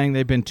state, saying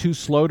they've been too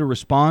slow to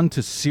respond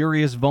to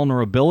serious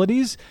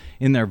vulnerabilities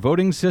in their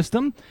voting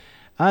system.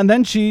 And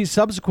then she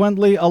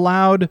subsequently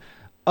allowed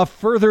a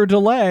further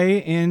delay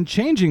in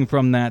changing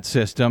from that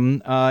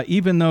system,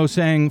 even though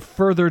saying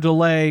further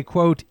delay,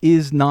 quote,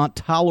 is not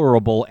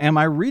tolerable. Am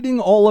I reading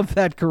all of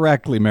that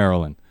correctly,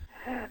 Marilyn?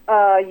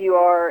 You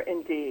are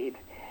indeed.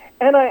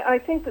 And I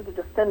think that the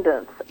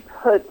defendants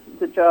put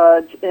the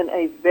judge in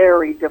a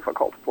very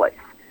difficult place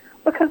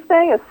because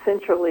they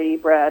essentially,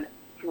 Brad,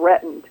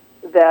 threatened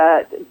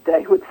that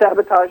they would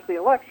sabotage the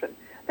election.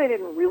 They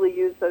didn't really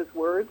use those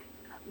words,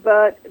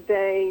 but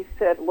they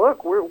said,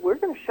 look, we're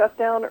going to shut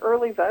down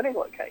early voting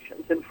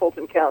locations in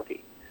Fulton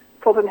County.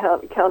 Fulton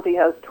County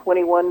has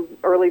 21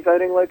 early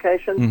voting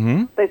locations.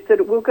 Mm-hmm. They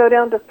said, we'll go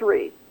down to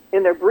 3.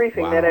 In their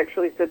briefing, Wow. that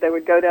actually said they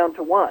would go down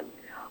to 1.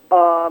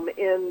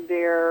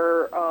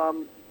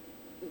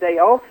 They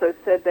also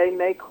said they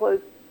may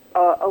close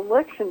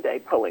Election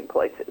Day polling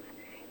places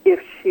if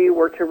she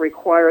were to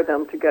require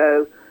them to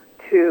go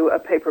to a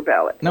paper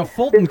ballot. Now,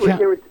 Fulton County...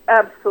 There was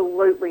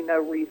absolutely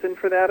no reason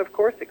for that, of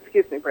course.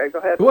 Excuse me, Brad, go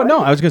ahead. Well, no,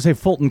 I was going to say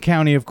Fulton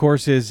County, of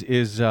course,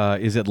 is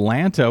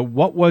Atlanta.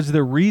 What was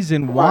the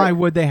reason? Why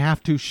would they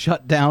have to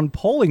shut down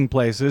polling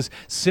places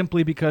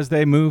simply because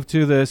they moved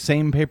to the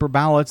same paper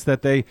ballots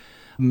that they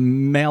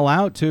mail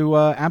out to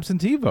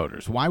absentee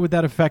voters? Why would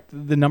that affect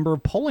the number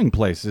of polling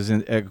places,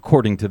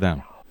 according to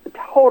them?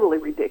 Totally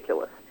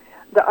ridiculous.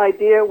 The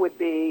idea would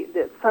be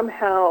that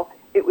somehow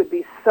it would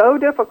be so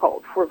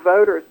difficult for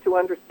voters to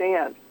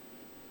understand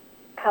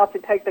how to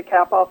take the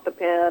cap off the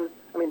pen.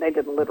 I mean, they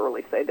didn't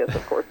literally say this,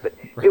 of course, but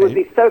Right. It would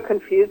be so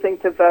confusing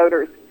to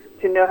voters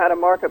to know how to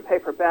mark a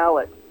paper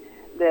ballot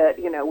that,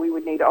 we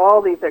would need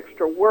all these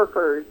extra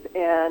workers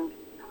and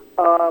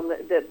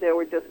that there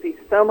would just be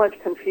so much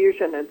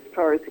confusion as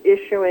far as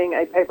issuing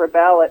a paper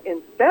ballot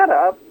instead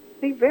of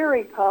the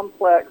very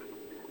complex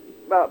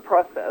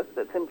process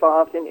that's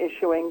involved in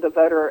issuing the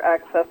voter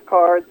access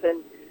cards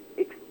and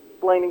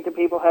explaining to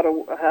people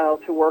how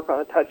to work on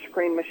a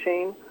touchscreen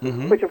machine,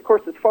 which of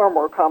course is far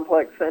more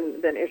complex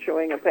than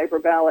issuing a paper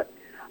ballot.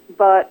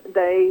 But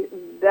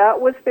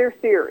that was their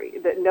theory,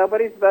 that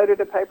nobody's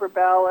voted a paper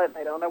ballot,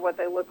 they don't know what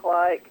they look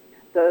like.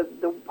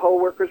 The poll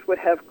workers would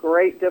have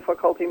great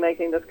difficulty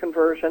making this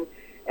conversion.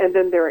 And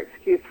then their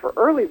excuse for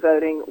early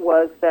voting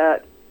was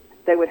that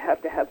they would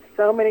have to have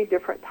so many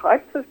different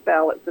types of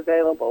ballots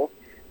available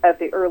at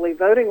the early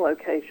voting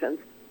locations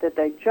that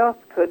they just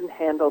couldn't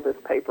handle this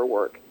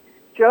paperwork,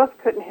 just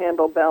couldn't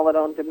handle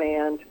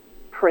ballot-on-demand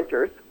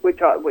printers, which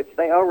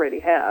they already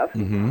have,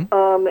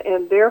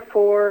 and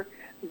therefore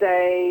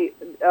they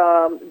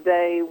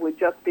would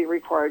just be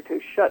required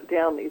to shut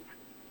down these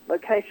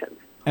locations.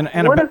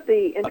 And one of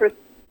the interest.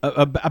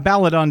 A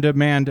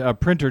ballot-on-demand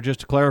printer,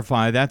 just to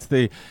clarify, that's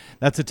the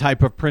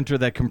type of printer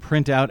that can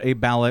print out a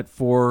ballot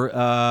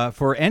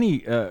for any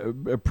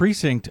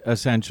precinct,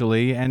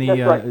 essentially, any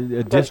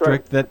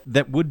district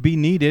that would be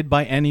needed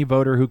by any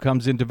voter who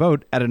comes in to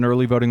vote at an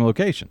early voting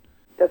location.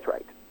 That's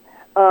right,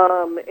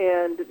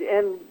 and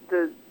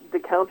the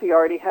county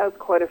already has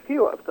quite a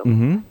few of them.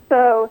 Mm-hmm.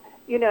 So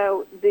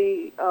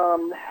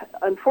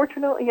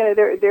unfortunately,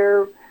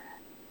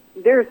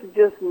 there's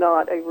just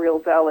not a real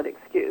valid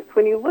excuse.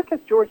 When you look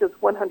at Georgia's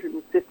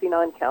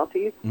 159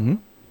 counties,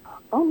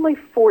 only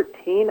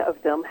 14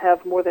 of them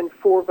have more than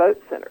 4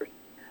 vote centers.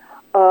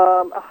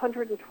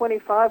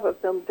 125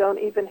 of them don't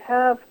even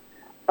have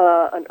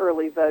an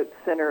early vote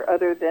center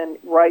other than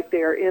right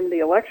there in the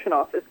election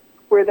office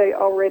where they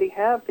already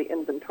have the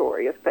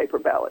inventory of paper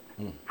ballots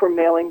for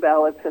mailing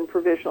ballots and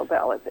provisional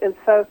ballots. And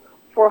so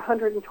for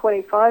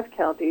 125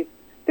 counties,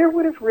 there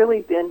would have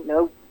really been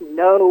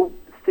no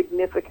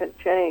significant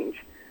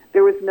change.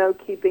 There was no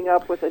keeping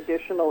up with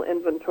additional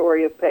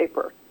inventory of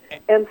paper.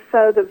 And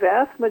so the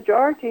vast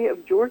majority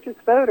of Georgia's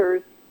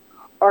voters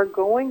are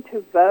going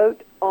to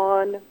vote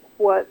on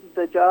what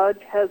the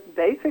judge has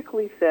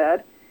basically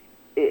said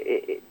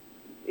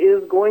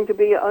is going to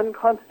be an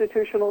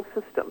unconstitutional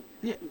system,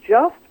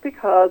 just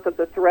because of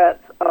the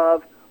threats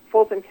of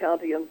Fulton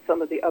County and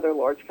some of the other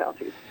large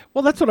counties.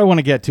 Well, that's what I want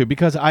to get to,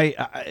 because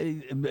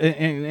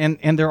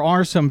and there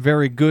are some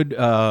very good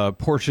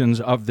portions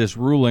of this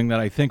ruling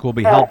that I think will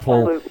be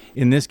helpful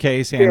in this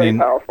case and very in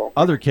powerful.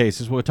 Other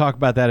cases. We'll talk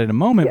about that in a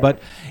moment. Yes. But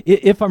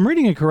if I'm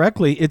reading it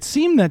correctly, it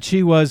seemed that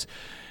she was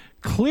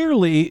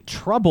clearly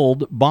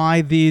troubled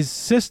by these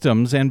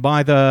systems and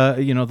by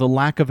the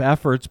lack of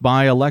efforts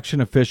by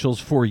election officials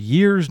for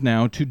years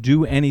now to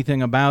do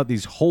anything about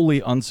these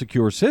wholly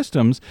unsecure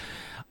systems,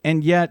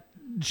 and yet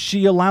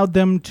she allowed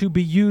them to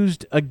be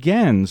used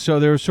again. So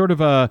there's sort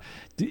of a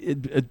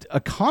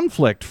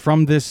conflict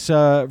from this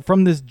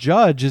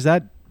judge. Is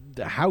that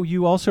how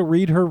you also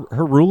read her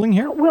ruling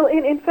here? Well,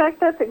 in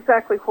fact, that's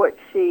exactly what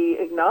she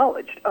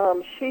acknowledged.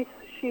 She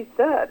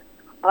said,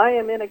 "I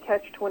am in a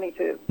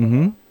catch-22."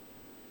 Mm-hmm.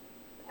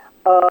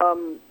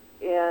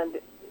 And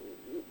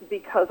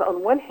because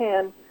on one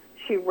hand,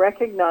 she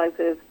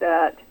recognizes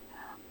that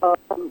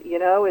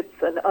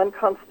it's an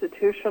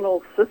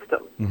unconstitutional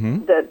system,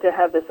 that to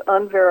have this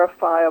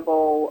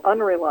unverifiable,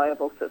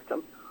 unreliable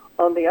system.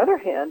 On the other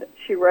hand,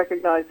 she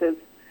recognizes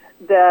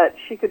that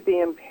she could be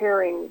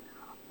impairing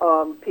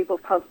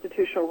people's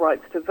constitutional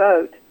rights to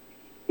vote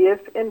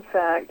if, in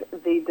fact,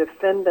 the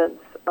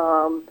defendant's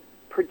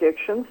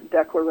predictions,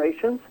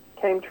 declarations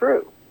came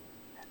true.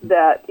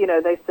 That,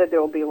 they said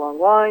there will be long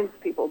lines,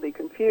 people will be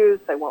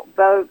confused, they won't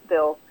vote,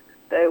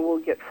 they will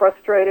get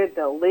frustrated,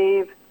 they'll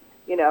leave.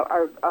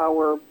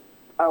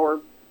 our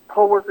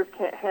poll workers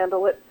can't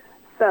handle it.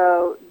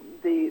 So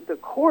the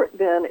court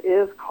then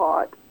is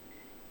caught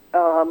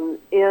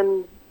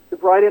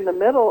right in the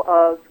middle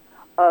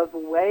of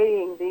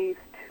weighing these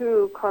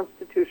two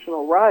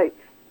constitutional rights,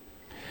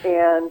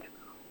 and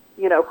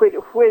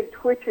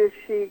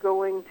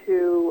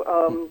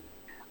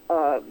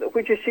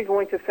which is she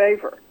going to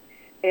favor?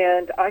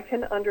 And I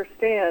can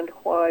understand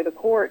why the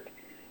court,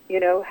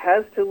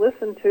 has to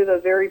listen to the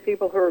very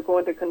people who are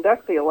going to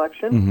conduct the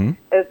election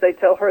as they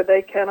tell her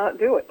they cannot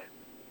do it.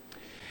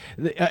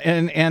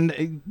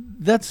 And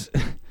that's...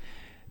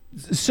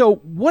 So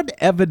what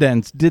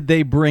evidence did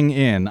they bring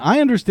in?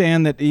 I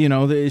understand that,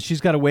 she's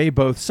got to weigh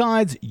both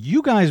sides.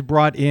 You guys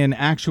brought in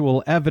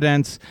actual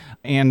evidence,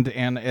 and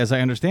as I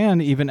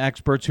understand, even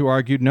experts who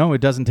argued, no,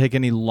 it doesn't take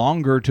any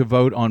longer to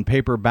vote on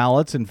paper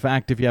ballots. In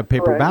fact, if you have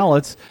paper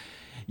ballots,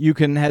 you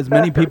can, as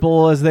many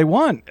people as they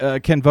want,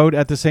 can vote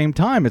at the same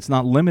time. It's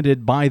not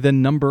limited by the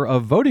number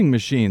of voting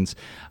machines.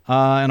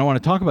 And I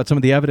want to talk about some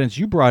of the evidence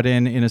you brought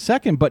in a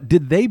second, but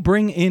did they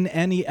bring in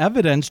any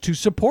evidence to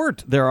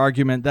support their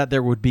argument that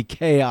there would be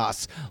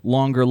chaos,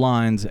 longer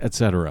lines,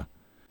 etc.?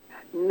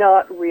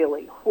 Not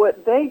really.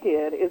 What they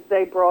did is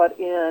they brought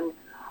in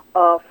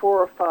 4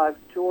 or 5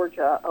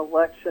 Georgia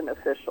election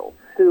officials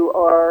who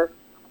are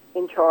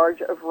in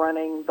charge of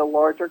running the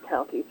larger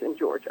counties in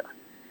Georgia.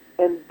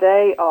 And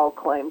they all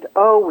claimed,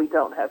 we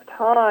don't have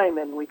time,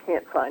 and we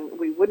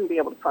wouldn't be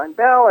able to find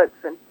ballots,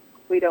 and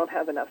we don't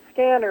have enough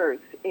scanners,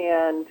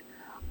 and,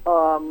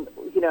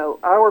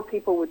 our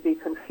people would be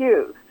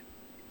confused,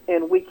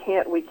 and we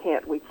can't.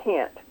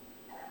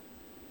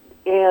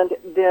 And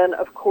then,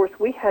 of course,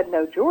 we had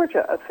no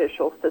Georgia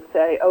officials to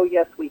say,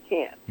 yes, we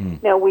can.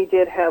 Now, we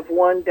did have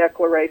one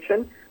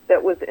declaration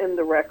that was in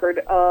the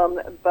record,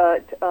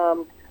 but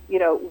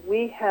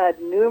we had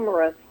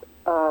numerous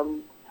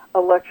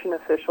election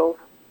officials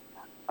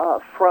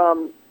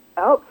from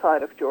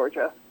outside of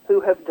Georgia who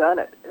have done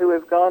it, who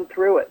have gone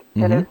through it,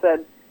 and have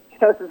said,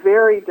 it's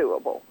very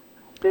doable.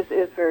 This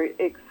is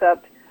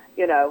except,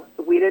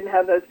 we didn't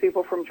have those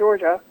people from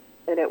Georgia,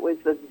 and it was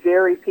the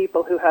very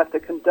people who have to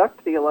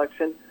conduct the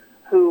election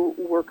who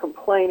were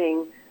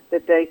complaining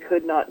that they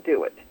could not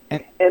do it.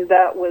 And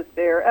that was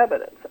their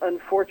evidence,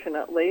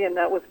 unfortunately, and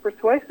that was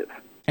persuasive.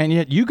 And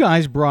yet you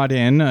guys brought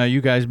in, you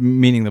guys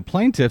meaning the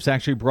plaintiffs,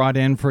 actually brought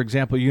in, for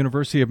example,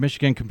 University of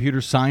Michigan computer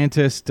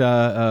scientist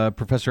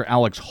Professor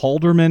Alex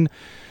Halderman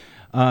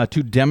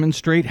to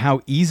demonstrate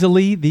how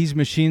easily these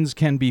machines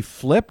can be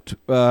flipped.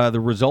 The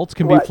results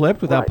can be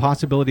flipped without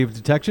possibility of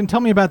detection.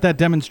 Tell me about that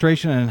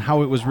demonstration and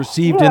how it was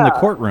received in the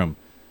courtroom.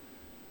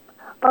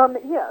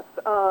 Yes.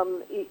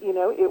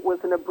 It was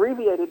an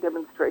abbreviated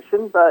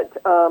demonstration,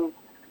 but...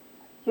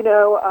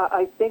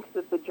 I think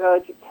that the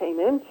judge came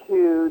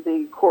into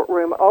the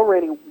courtroom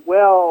already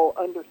well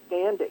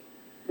understanding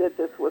that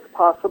this was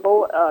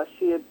possible.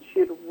 She had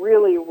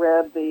really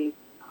read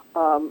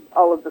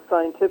all of the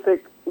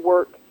scientific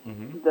work,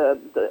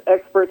 the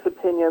experts'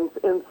 opinions,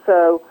 and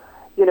so,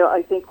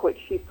 I think what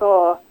she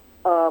saw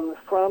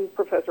from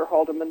Professor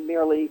Haldeman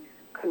merely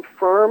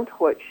confirmed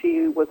what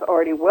she was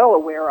already well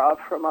aware of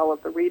from all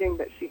of the reading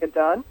that she had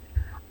done.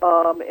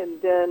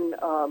 And then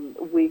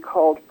we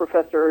called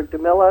Professor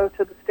DeMillo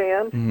to the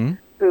stand,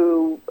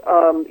 who,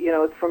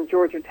 is from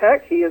Georgia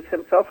Tech. He is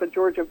himself a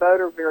Georgia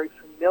voter, very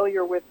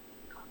familiar with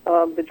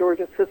the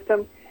Georgia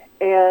system.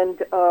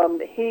 And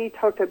he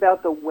talked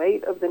about the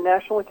weight of the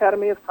National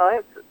Academy of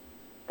Sciences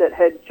that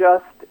had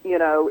just,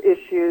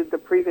 issued the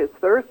previous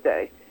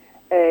Thursday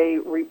a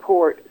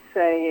report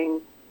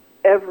saying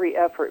every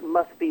effort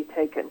must be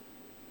taken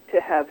to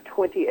have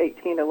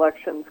 2018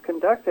 elections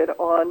conducted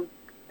on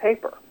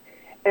paper.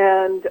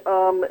 And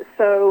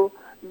so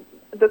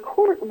the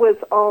court was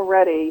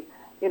already,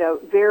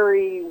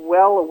 very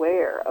well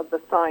aware of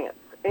the science.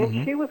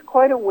 And she was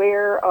quite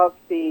aware of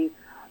the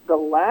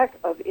lack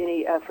of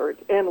any effort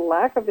and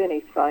lack of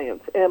any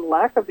science and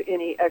lack of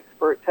any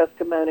expert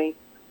testimony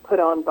put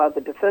on by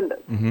the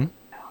defendants.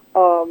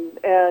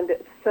 And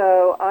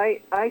so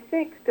I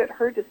think that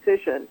her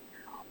decision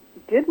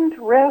didn't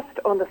rest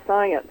on the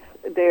science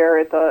there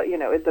at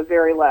the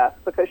very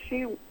last, because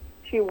she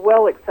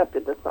well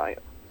accepted the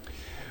science.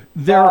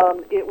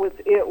 It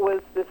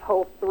was this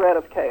whole threat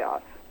of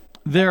chaos.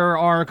 There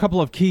are a couple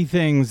of key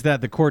things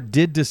that the court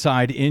did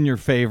decide in your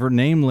favor,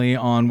 namely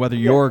on whether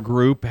your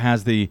group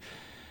has the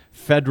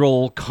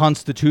federal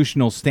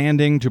constitutional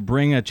standing to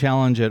bring a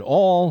challenge at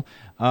all.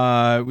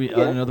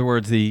 In other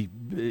words, the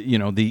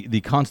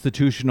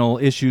constitutional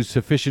issues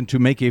sufficient to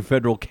make a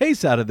federal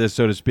case out of this,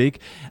 so to speak,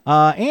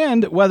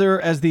 and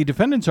whether, as the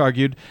defendants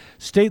argued,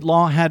 state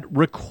law had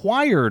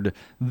required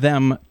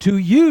them to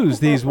use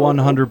these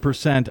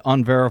 100%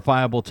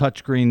 unverifiable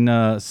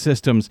touchscreen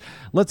systems.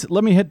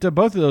 Let me hit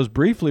both of those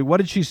briefly. What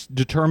did she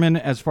determine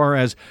as far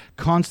as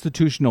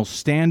constitutional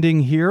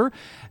standing here?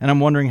 And I'm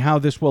wondering how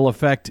this will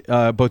affect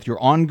both your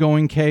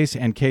ongoing case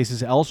and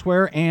cases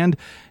elsewhere. And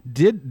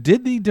did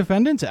the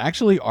defendants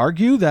actually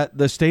argue that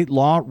the state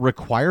law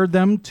required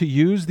them to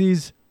use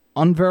these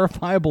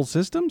unverifiable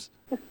systems?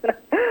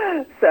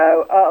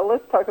 So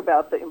let's talk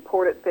about the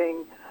important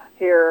thing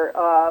here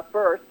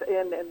first,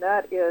 and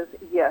that is,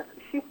 yes,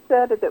 she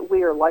said that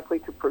we are likely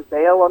to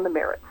prevail on the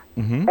merits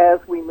as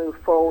we move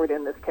forward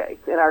in this case,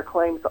 and our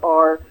claims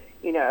are,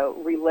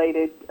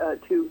 related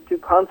to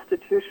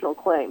constitutional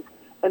claims,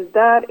 and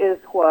that is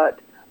what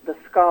the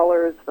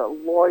scholars, the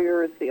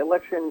lawyers, the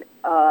election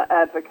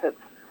advocates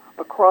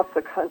across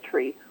the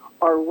country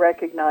are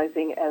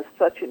recognizing as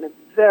such a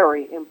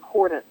very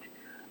important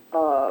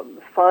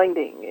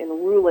finding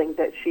and ruling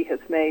that she has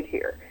made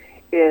here,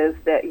 is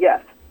that,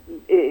 yes,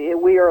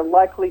 we are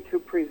likely to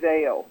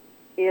prevail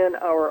in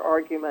our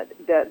argument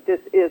that this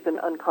is an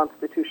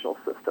unconstitutional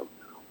system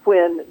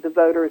when the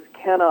voters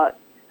cannot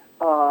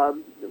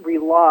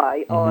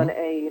rely on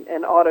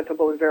an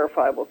auditable and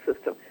verifiable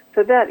system.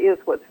 So that is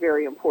what's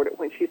very important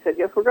when she said,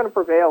 yes, we're going to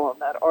prevail on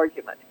that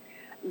argument.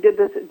 Did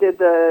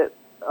the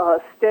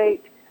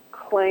state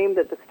claim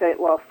that the state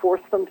law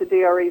forced them to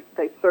DREs?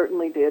 They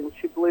certainly did, and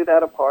she blew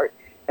that apart,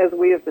 as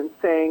we have been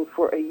saying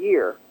for a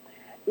year.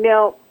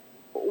 Now,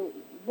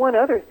 one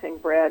other thing,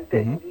 Brad,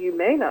 that you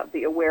may not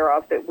be aware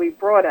of that we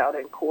brought out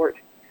in court,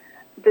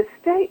 the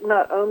state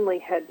not only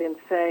had been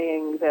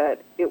saying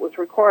that it was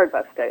required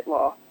by state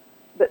law,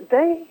 but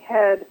they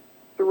had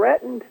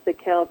threatened the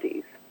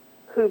counties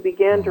who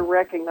began to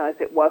recognize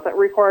it wasn't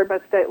required by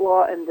state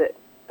law and that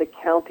the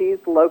counties,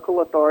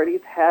 local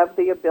authorities, have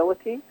the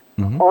ability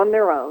on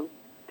their own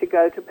to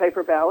go to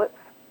paper ballots.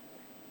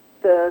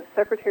 The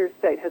Secretary of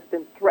State has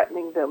been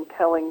threatening them,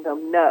 telling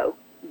them, no,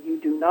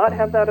 you do not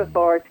have that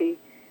authority.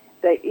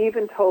 They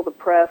even told the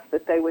press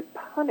that they would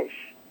punish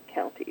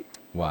counties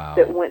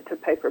that went to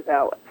paper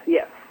ballots.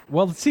 Yes.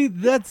 Well, see,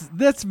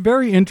 that's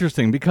very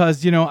interesting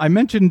because, I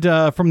mentioned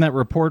from that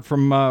report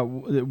from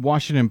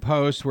Washington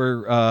Post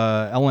where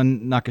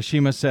Ellen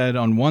Nakashima said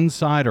on one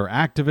side are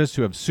activists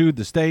who have sued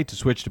the state to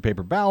switch to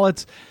paper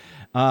ballots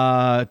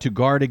to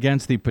guard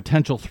against the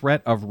potential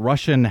threat of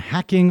Russian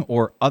hacking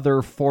or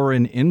other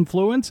foreign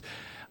influence.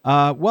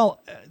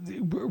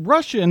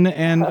 Russian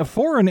and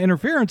foreign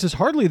interference is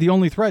hardly the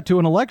only threat to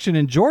an election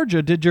in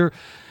Georgia. Did your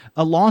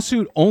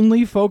lawsuit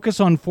only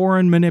focus on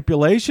foreign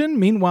manipulation?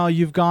 Meanwhile,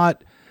 you've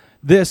got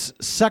this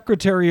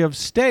Secretary of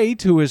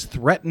State who is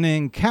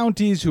threatening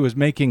counties, who is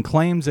making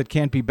claims that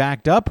can't be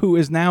backed up, who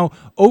is now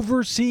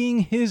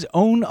overseeing his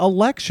own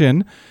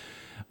election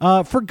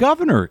for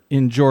governor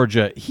in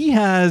Georgia. He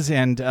has,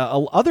 and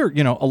other,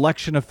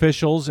 election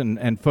officials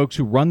and folks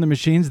who run the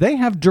machines, they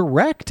have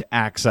direct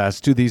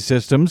access to these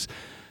systems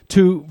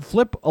to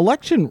flip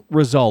election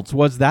results.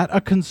 Was that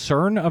a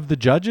concern of the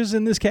judges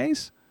in this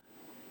case?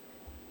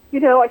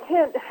 I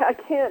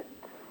can't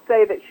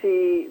say that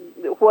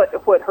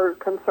what her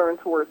concerns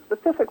were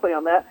specifically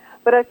on that,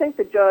 but I think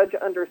the judge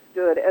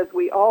understood, as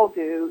we all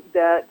do,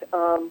 that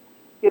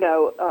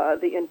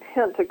the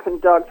intent to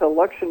conduct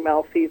election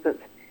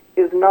malfeasance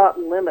is not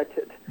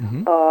limited.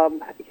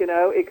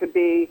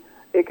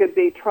 It could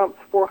be Trump's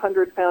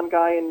 400-pound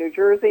guy in New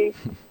Jersey,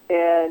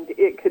 and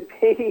it could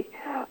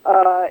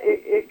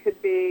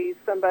be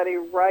somebody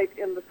right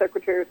in the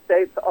Secretary of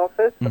State's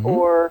office,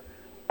 or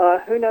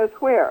who knows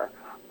where.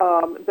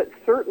 But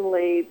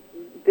certainly,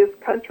 this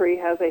country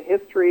has a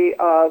history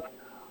of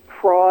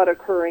fraud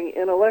occurring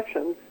in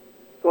elections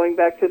going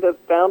back to the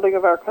founding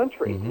of our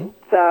country.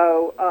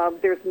 So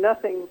there's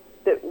nothing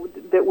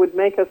that would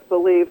make us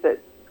believe that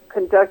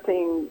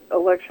conducting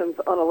elections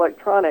on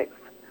electronics,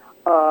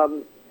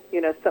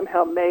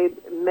 somehow made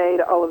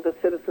all of the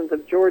citizens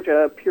of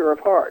Georgia pure of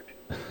heart.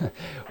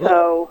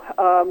 Go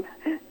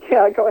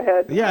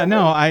ahead. Yeah,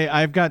 no,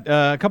 I've got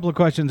a couple of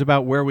questions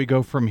about where we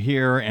go from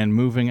here and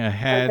moving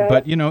ahead. Okay.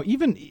 But,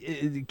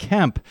 even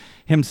Kemp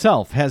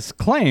himself has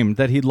claimed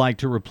that he'd like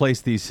to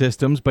replace these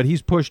systems, but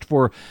he's pushed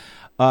for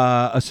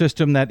a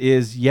system that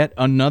is yet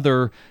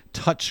another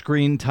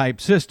touchscreen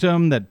type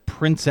system that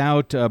prints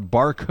out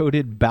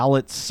barcoded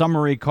ballot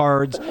summary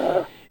cards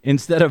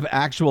instead of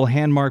actual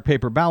hand-marked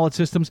paper ballot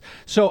systems.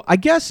 So I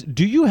guess,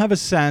 do you have a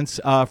sense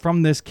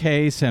from this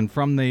case and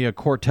from the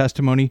court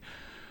testimony,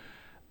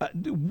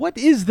 what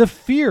is the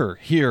fear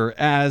here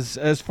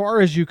as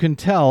far as you can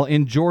tell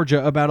in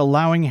Georgia about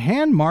allowing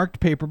hand-marked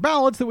paper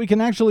ballots that we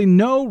can actually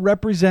know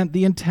represent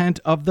the intent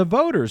of the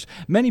voters?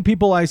 Many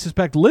people, I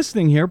suspect,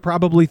 listening here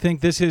probably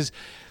think this is,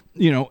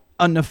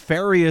 a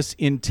nefarious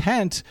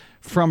intent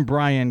from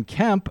Brian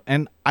Kemp,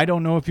 and I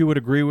don't know if you would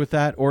agree with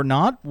that or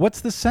not.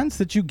 What's the sense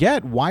that you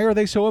get? Why are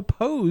they so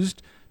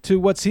opposed to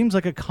what seems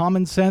like a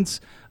common sense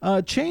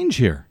change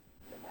here?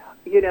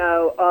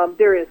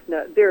 There is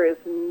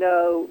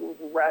no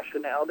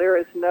rationale. There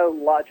is no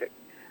logic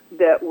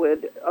that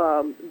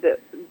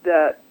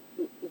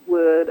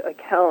would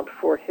account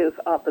for his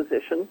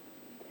opposition.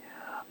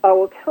 I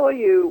will tell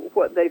you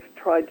what they've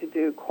tried to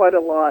do quite a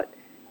lot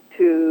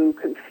to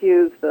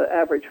confuse the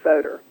average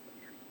voter.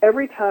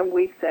 Every time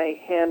we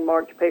say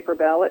hand-marked paper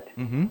ballot,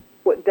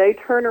 what they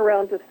turn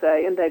around to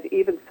say, and they've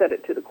even said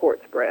it to the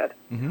courts, Brad,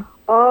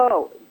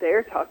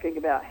 they're talking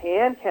about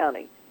hand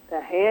counting.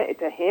 To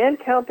hand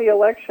count the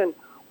election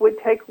would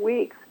take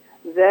weeks.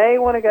 They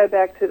want to go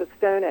back to the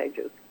Stone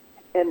Ages.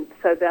 And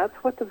so that's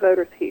what the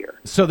voters hear.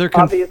 So they're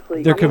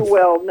obviously you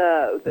well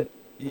know that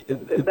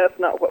that's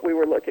not what we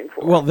were looking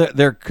for. Well,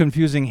 they're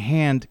confusing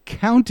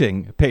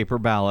hand-counting paper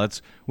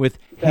ballots with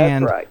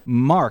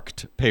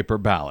hand-marked paper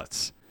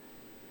ballots.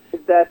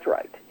 That's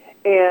right.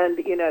 And,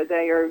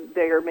 they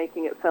are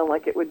making it sound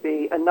like it would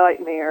be a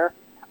nightmare.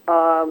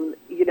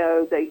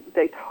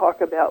 They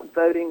talk about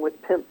voting with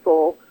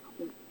pencil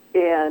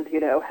and,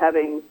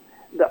 having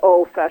the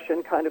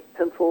old-fashioned kind of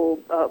pencil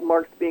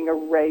marks being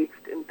erased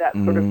and that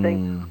sort of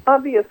thing.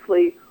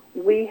 Obviously,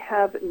 we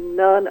have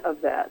none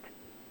of that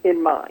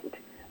in mind.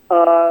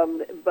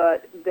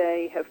 But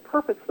they have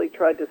purposely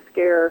tried to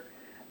scare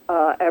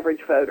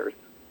average voters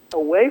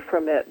away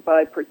from it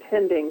by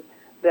pretending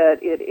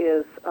that it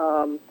is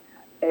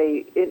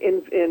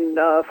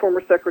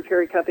former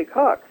Secretary Kathy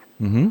Cox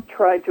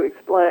tried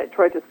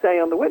to say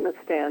on the witness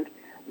stand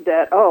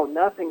that,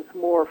 nothing's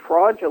more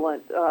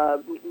fraudulent,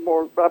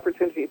 more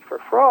opportunities for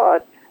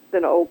fraud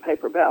than old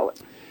paper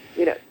ballots.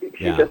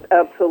 She's just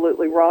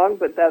absolutely wrong,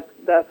 but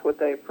that's what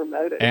they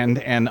promoted.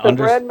 So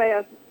Brad, may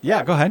I?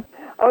 Yeah, go ahead.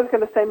 I was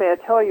going to say, may I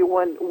tell you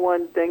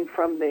one thing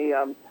from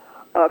the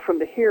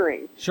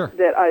hearing? Sure.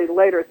 That I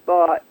later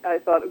thought,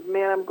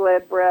 man, I'm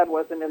glad Brad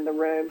wasn't in the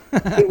room.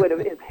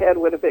 His head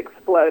would have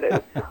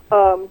exploded.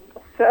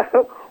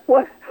 So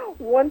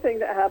one thing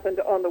that happened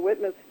on the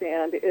witness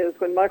stand is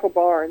when Michael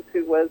Barnes,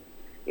 who was,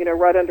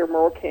 right under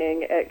Merle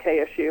King at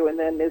KSU, and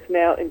then is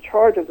now in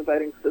charge of the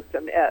voting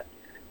system at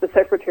the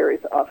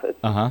Secretary's office.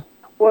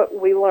 What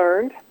we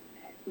learned,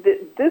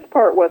 this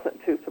part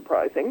wasn't too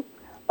surprising,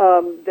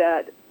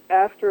 that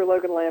after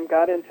Logan Lamb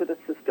got into the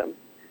system,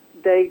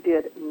 they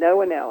did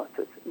no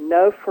analysis,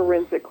 no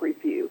forensic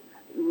review,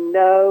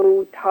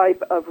 no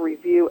type of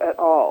review at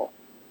all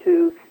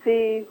to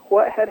see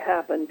what had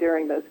happened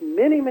during those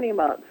many, many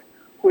months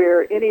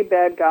where any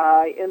bad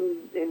guy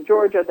in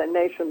Georgia, the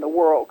nation, the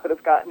world could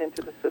have gotten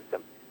into the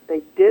system. They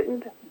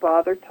didn't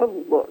bother to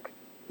look.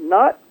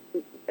 Not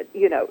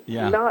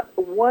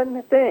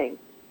one thing.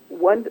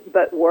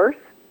 But worse,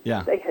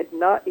 they had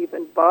not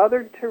even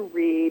bothered to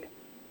read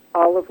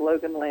all of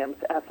Logan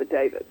Lamb's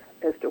affidavits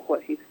as to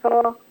what he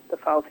saw, the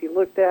files he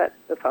looked at,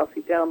 the files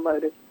he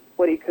downloaded,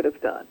 what he could have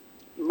done.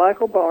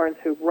 Michael Barnes,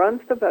 who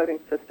runs the voting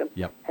system,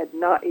 had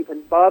not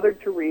even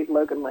bothered to read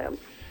Logan Lamb's.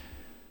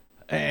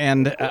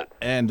 And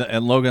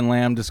Logan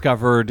Lamb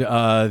discovered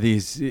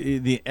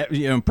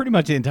pretty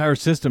much the entire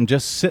system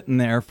just sitting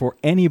there for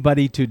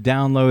anybody to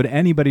download,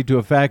 anybody to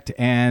affect,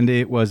 and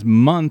it was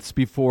months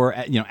before,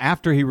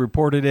 after he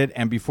reported it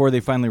and before they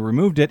finally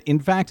removed it. In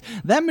fact,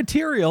 that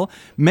material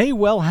may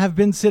well have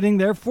been sitting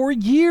there for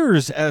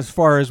years, as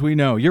far as we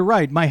know. You're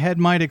right, my head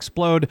might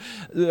explode.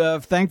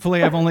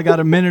 Thankfully, I've only got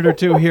a minute or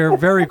two here.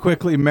 Very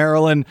quickly,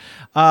 Marilyn,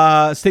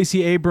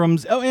 Stacey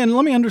Abrams. Oh, and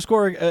let me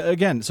underscore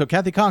again. So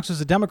Kathy Cox is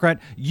a Democrat.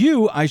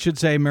 You, I should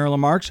say,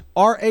 Marilyn Marks,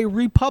 are a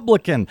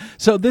Republican.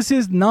 So this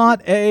is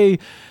not a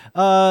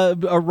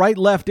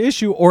right-left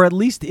issue, or at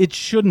least it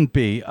shouldn't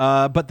be.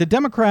 But the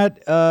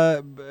Democrat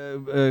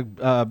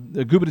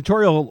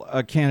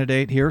gubernatorial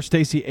candidate here,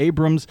 Stacey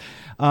Abrams,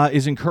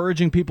 is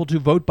encouraging people to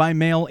vote by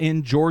mail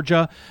in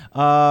Georgia.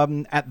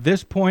 At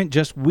this point,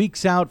 just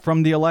weeks out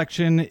from the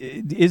election,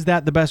 is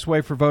that the best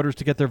way for voters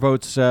to get their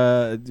votes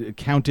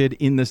counted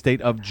in the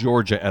state of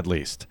Georgia, at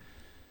least?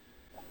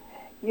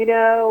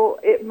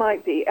 It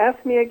might be.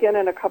 Ask me again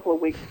in a couple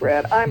of weeks,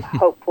 Brad. I'm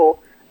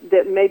hopeful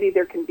that maybe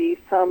there can be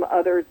some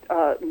other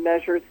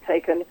measures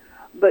taken.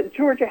 But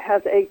Georgia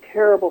has a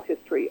terrible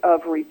history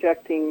of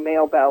rejecting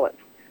mail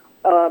ballots.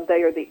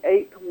 They are the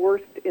 8th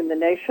worst in the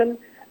nation.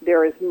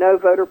 There is no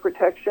voter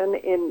protection.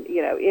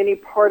 Any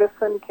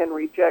partisan can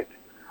reject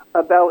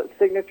a ballot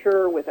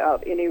signature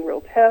without any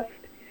real test.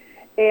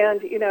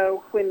 And,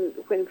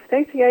 when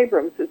Stacey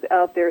Abrams is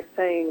out there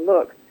saying,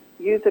 look,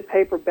 use a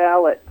paper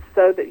ballot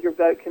so that your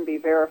vote can be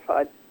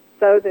verified,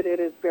 so that it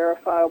is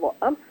verifiable.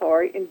 I'm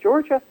sorry, in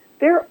Georgia,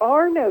 there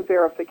are no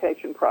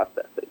verification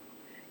processes.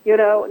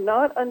 Right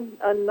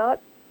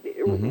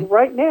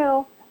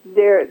now,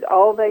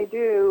 all they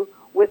do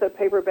with a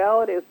paper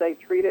ballot is they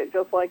treat it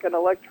just like an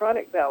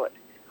electronic ballot.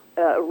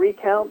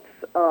 Recounts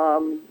are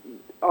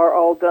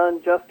all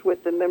done just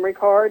with the memory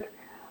card,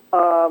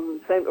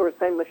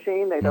 same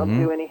machine. They don't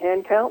do any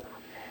hand counts.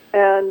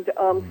 And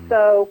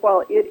so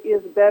while it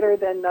is better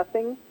than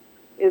nothing,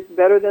 is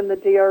better than the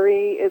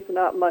DRE, it's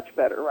not much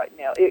better right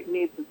now. It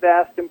needs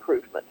vast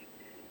improvement.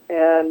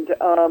 And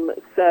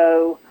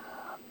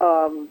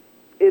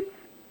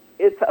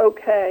it's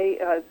okay.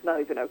 It's not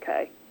even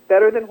okay.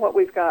 Better than what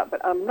we've got,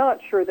 but I'm not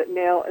sure that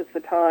now is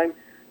the time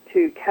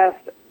to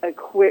cast a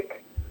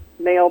quick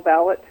mail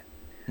ballot.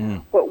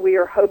 What we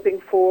are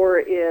hoping for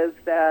is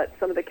that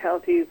some of the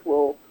counties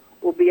will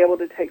be able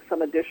to take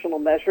some additional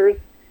measures,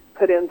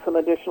 put in some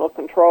additional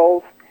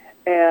controls,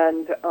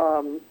 and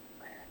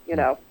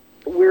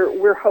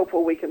we're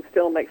hopeful we can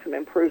still make some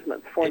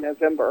improvements for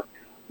November.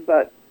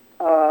 But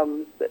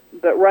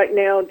But right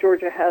now,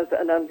 Georgia has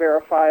an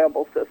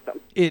unverifiable system.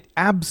 It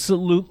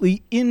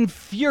absolutely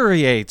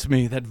infuriates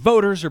me that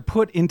voters are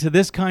put into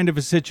this kind of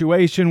a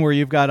situation where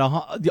you've got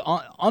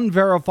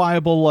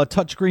unverifiable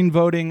touchscreen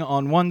voting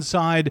on one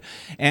side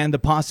and the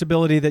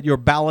possibility that your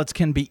ballots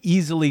can be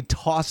easily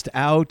tossed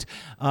out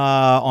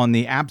on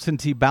the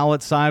absentee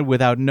ballot side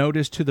without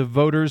notice to the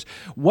voters.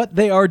 What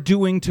they are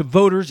doing to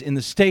voters in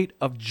the state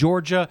of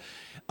Georgia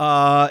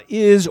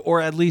is,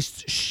 or at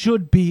least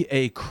should be,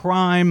 a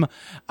crime.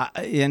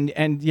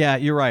 And yeah,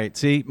 you're right.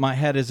 See, my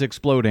head is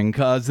exploding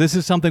because this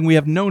is something we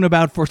have known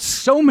about for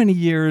so many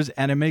years,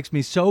 and it makes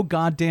me so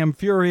goddamn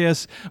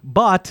furious.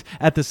 But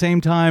at the same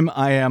time,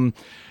 I am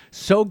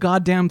so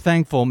goddamn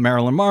thankful,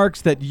 Marilyn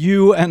Marks, that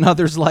you and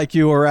others like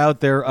you are out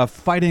there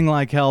fighting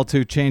like hell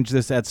to change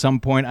this at some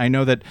point. I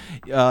know that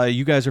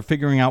you guys are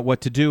figuring out what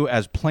to do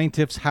as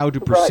plaintiffs, how to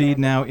proceed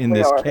now in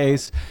this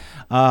case.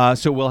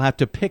 So we'll have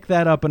to pick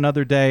that up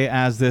another day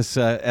as this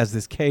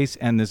case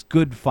and this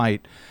good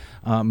fight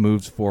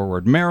moves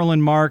forward.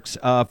 Marilyn Marks,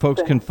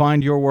 folks can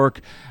find your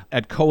work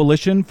at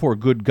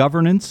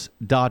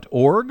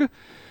coalitionforgoodgovernance.org.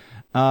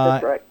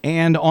 That's right.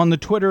 And on the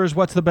Twitters,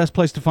 what's the best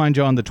place to find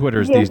you on the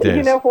Twitters these days?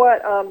 You know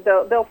what?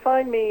 They'll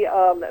find me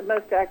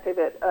most active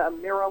at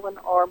Marilyn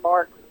R.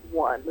 Marks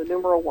 1, the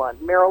numeral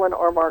 1. Marilyn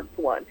R. Marks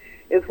 1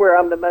 is where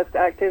I'm the most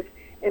active.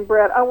 And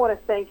Brad, I want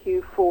to thank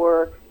you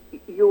for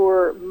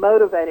your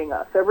motivating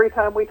us. Every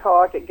time we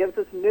talk, it gives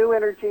us new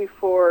energy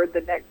for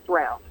the next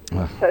round.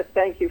 So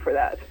thank you for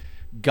that.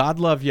 God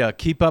love you.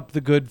 Keep up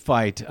the good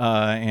fight,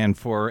 and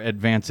for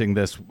advancing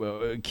this.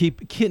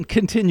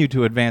 Continue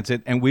to advance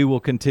it, and we will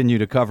continue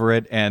to cover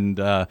it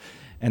and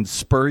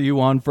spur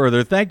you on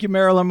further. Thank you,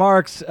 Marilyn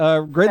Marks.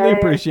 Greatly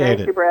appreciate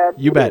it. Thank you, Brad.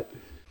 You bet.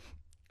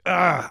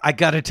 I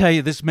got to tell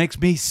you, this makes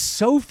me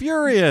so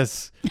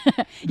furious.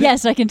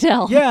 Yes, I can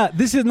tell. Yeah,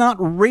 this is not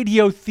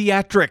radio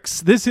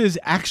theatrics. This is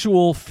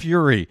actual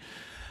fury.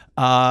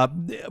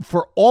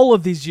 For all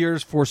of these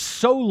years, for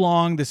so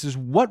long, this is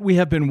what we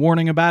have been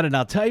warning about. And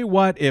I'll tell you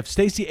what, if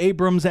Stacey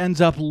Abrams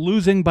ends up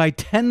losing by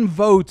 10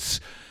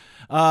 votes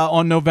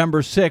on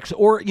November 6th,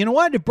 or you know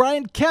what, if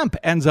Brian Kemp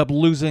ends up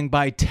losing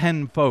by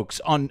 10 votes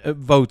on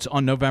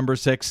November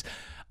 6th,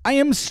 I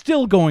am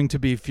still going to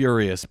be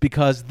furious,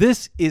 because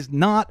this is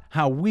not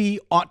how we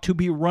ought to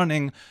be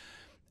running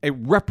a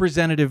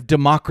representative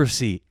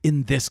democracy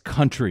in this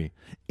country.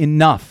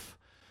 Enough.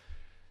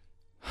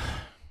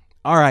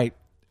 All right.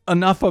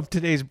 Enough of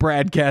today's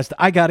BradCast.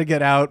 I got to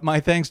get out. My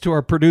thanks to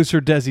our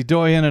producer, Desi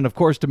Doyen, and of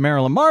course to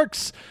Marilyn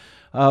Marks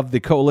of the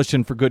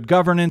Coalition for Good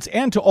Governance,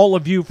 and to all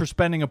of you for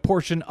spending a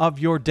portion of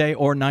your day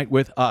or night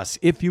with us.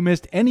 If you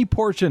missed any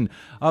portion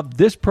of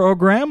this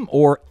program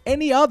or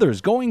any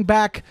others going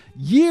back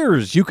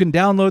years, you can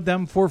download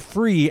them for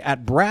free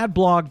at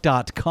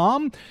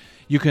bradblog.com.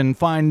 You can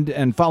find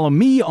and follow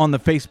me on the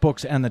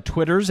Facebooks and the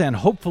Twitters, and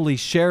hopefully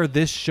share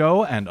this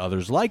show and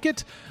others like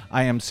it.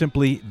 I am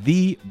simply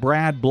The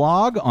Brad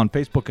Blog on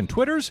Facebook and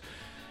Twitters.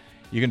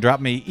 You can drop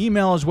me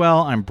email as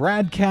well. I'm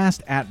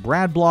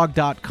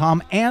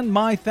bradcast@bradblog.com. And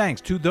my thanks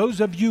to those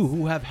of you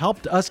who have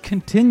helped us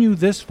continue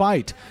this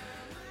fight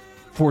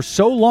for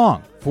so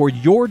long for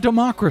your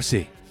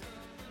democracy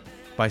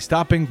by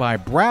stopping by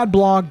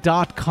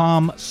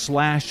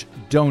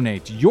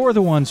bradblog.com/donate. You're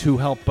the ones who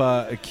help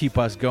keep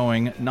us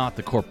going, not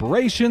the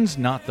corporations,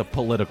 not the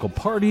political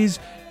parties,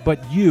 but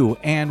you.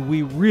 And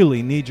we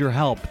really need your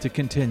help to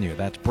continue.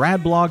 That's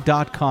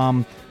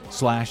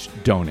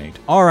bradblog.com/donate.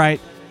 All right.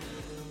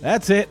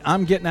 That's it.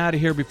 I'm getting out of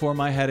here before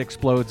my head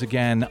explodes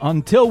again.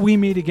 Until we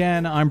meet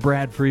again, I'm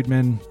Brad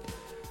Friedman.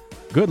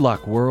 Good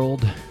luck,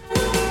 world.